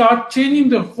we start changing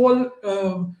the whole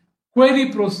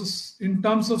query process in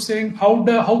terms of saying how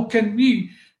can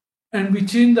we, and we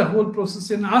change the whole process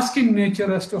in asking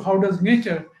nature as to how does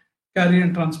nature carry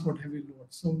and transport heavy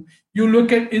loads. So you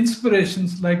look at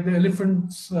inspirations like the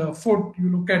elephant's foot, you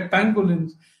look at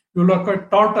pangolins, you look at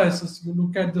tortoises, you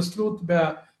look at the sleuth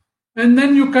bear, and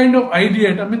then you kind of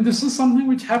ideate. I mean, this is something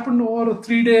which happened over a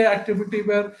 3-day activity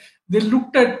where they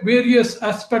looked at various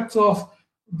aspects of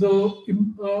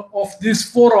of these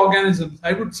 4 organisms.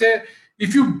 I would say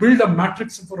if you build a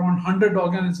matrix of around 100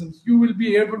 organisms, you will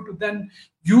be able to then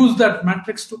use that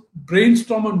matrix to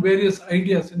brainstorm on various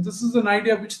ideas. And this is an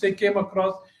idea which they came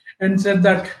across and said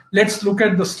that let's look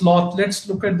at the sloth, let's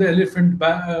look at the elephant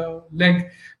leg,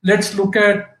 let's look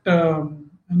at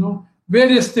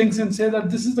various things and say that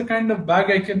this is the kind of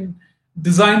bag I can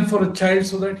design for a child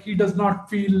so that he does not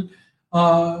feel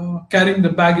carrying the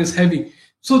bag is heavy.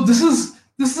 So this is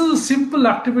a simple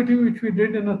activity which we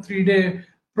did in a 3-day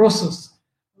process,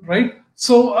 right?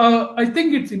 So I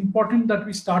think it's important that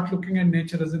we start looking at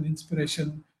nature as an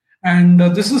inspiration, and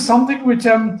this is something which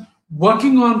I'm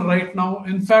working on right now.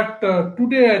 In fact,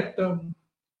 today at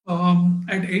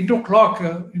 8 o'clock,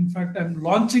 in fact, I'm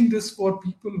launching this for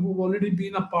people who've already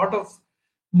been a part of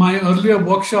my earlier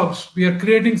workshops. We are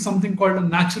creating something called a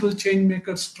natural change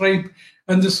maker stripe,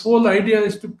 and this whole idea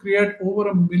is to create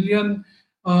over 1 million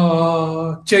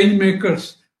change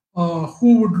makers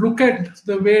who would look at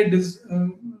the way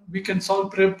we can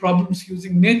solve problems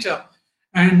using nature,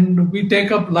 and we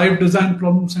take up live design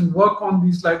problems and work on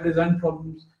these live design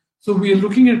problems. So we are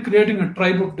looking at creating a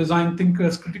tribe of design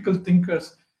thinkers, critical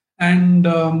thinkers, and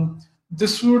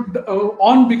this would,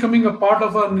 on becoming a part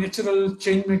of our natural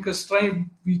change makers tribe,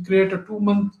 we create a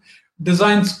 2-month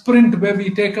design sprint where we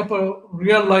take up a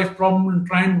real life problem and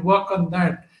try and work on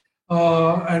that.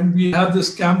 And we have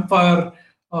this campfire,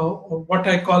 what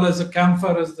I call as a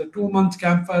campfire, as the 2-month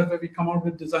campfire where we come out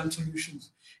with design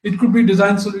solutions. It could be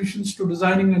design solutions to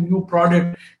designing a new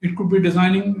product. It could be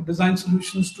design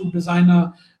solutions to design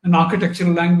an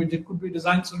architectural language. It could be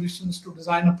design solutions to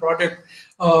design a product,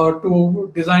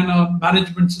 to design a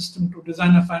management system, to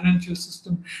design a financial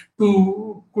system,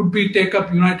 could be take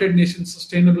up United Nations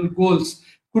sustainable goals.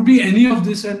 Could be any of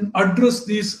this and address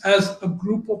these as a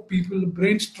group of people,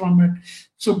 brainstorm it.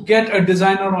 So get a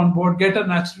designer on board, get a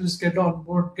naturalist get on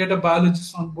board, get a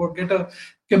biologist on board, get a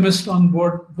chemist on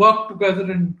board, work together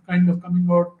and kind of coming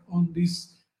out on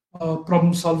these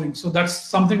problem solving. So that's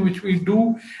something which we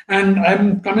do. And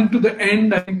I'm coming to the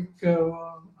end. I think,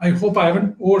 I hope I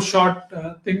haven't overshot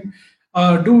thing.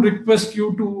 Do request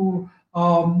you to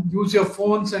use your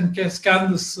phones and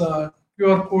scan this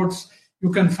QR codes. You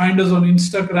can find us on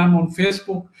Instagram, on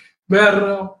Facebook,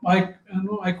 where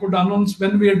I could announce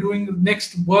when we are doing the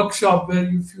next workshop, where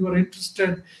if you are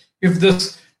interested, if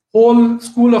this whole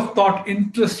school of thought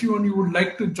interests you and you would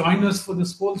like to join us for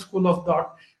this whole school of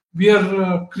thought, we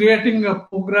are creating a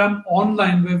program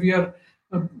online where we are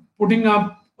putting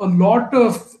up a lot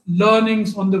of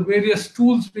learnings on the various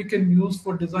tools we can use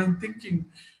for design thinking,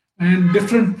 and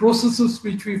different processes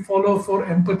which we follow for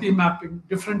empathy mapping,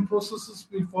 different processes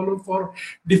we follow for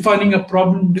defining a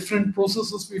problem, different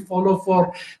processes we follow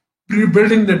for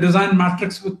building the design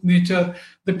matrix with nature,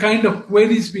 the kind of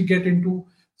queries we get into.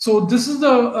 So this is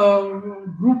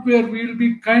the group where we'll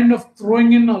be kind of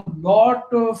throwing in a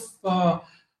lot of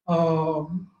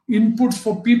inputs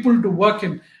for people to work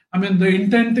in. I mean, the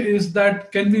intent is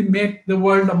that can we make the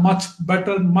world a much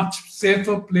better, much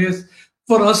safer place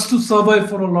for us to survive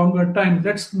for a longer time.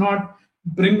 Let's not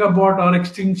bring about our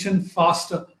extinction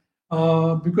faster,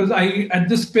 because at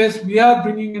this pace we are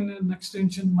bringing in an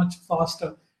extinction much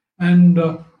faster. And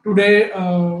today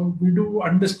we do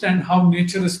understand how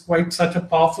nature is quite such a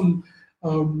powerful,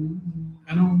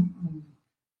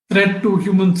 threat to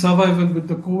human survival with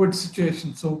the COVID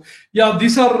situation. So yeah,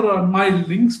 these are my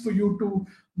links for you to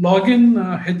log in,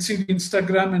 HCD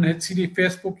Instagram and HCD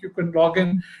Facebook. You can log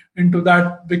in into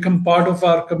that, become part of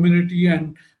our community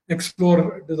and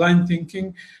explore design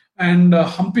thinking. And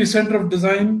Hampi Center of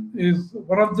Design is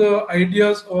one of the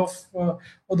ideas of, or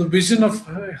the vision of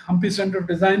Hampi Center of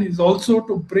Design is also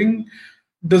to bring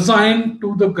design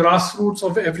to the grassroots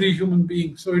of every human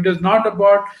being. So it is not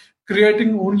about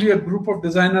creating only a group of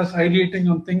designers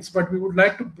ideating on things, but we would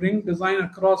like to bring design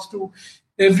across to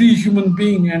every human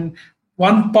being. And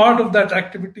one part of that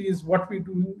activity is what we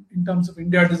do in terms of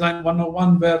India Design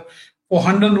 101, where for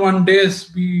 101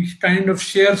 days we kind of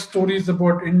share stories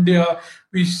about India.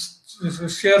 We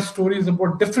share stories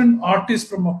about different artists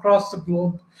from across the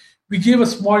globe. We give a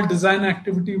small design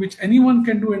activity which anyone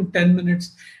can do in 10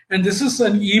 minutes. And this is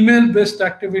an email-based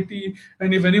activity.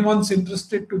 And if anyone's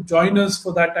interested to join us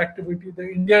for that activity, the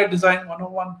India Design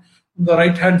 101, on the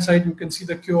right-hand side, you can see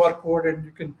the QR code and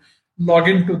you can log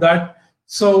into that.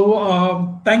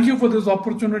 So thank you for this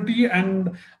opportunity.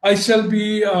 And I shall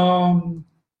be, I'm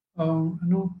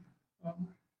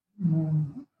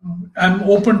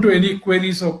open to any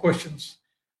queries or questions.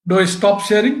 Do I stop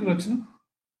sharing, Rachna?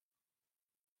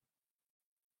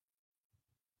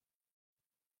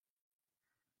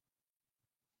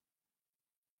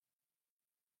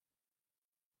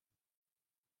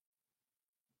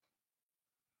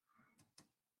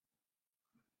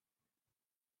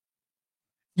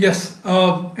 Yes.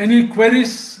 Any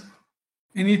queries?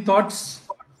 Any thoughts?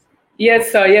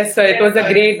 Yes, sir. Yes, sir. It was a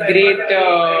great.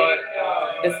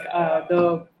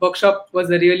 The workshop was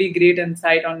a really great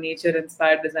insight on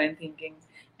nature-inspired design thinking,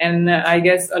 and I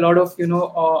guess a lot of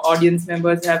audience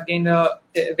members have gained a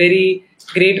very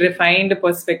great refined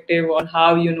perspective on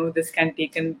how this can be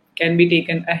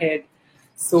taken ahead.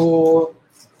 So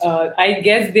I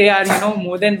guess they are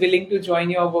more than willing to join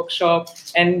your workshop,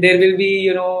 and there will be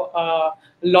a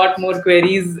lot more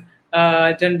queries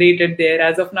generated there.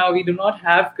 As of now, we do not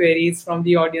have queries from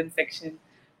the audience section.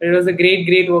 It was a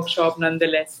great workshop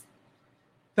nonetheless.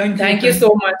 Thank you. Thank you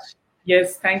so much.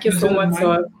 Yes, thank you so Pleasure is much, mine.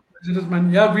 sir. Pleasure is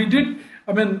mine. Yeah, we did.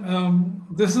 I mean,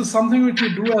 this is something which we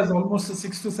do as almost a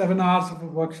 6 to 7 hours of a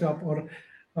workshop, or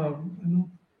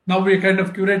now we're kind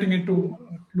of curating it to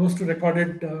close to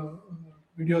recorded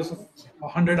videos of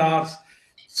 100 hours.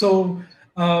 So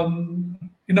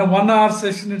in a 1 hour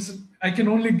session, I can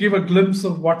only give a glimpse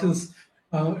of what is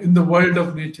in the world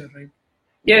of nature, right?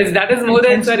 Yes, that is more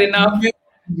than sir enough.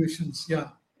 Yeah.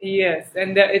 Yes,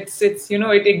 and it's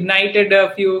it ignited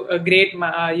a few great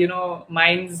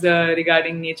minds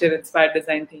regarding nature-inspired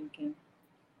design thinking.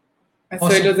 Awesome.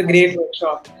 So it was a great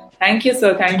workshop. Thank you,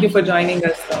 sir. Thank you for joining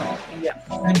us. Yeah.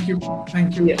 Thank you.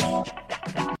 Thank you. Yes.